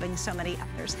course you're helping so many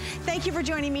others. Thank you for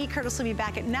joining me. Curtis will be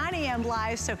back at 9 a.m.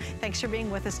 live, so thanks for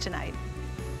being with us tonight.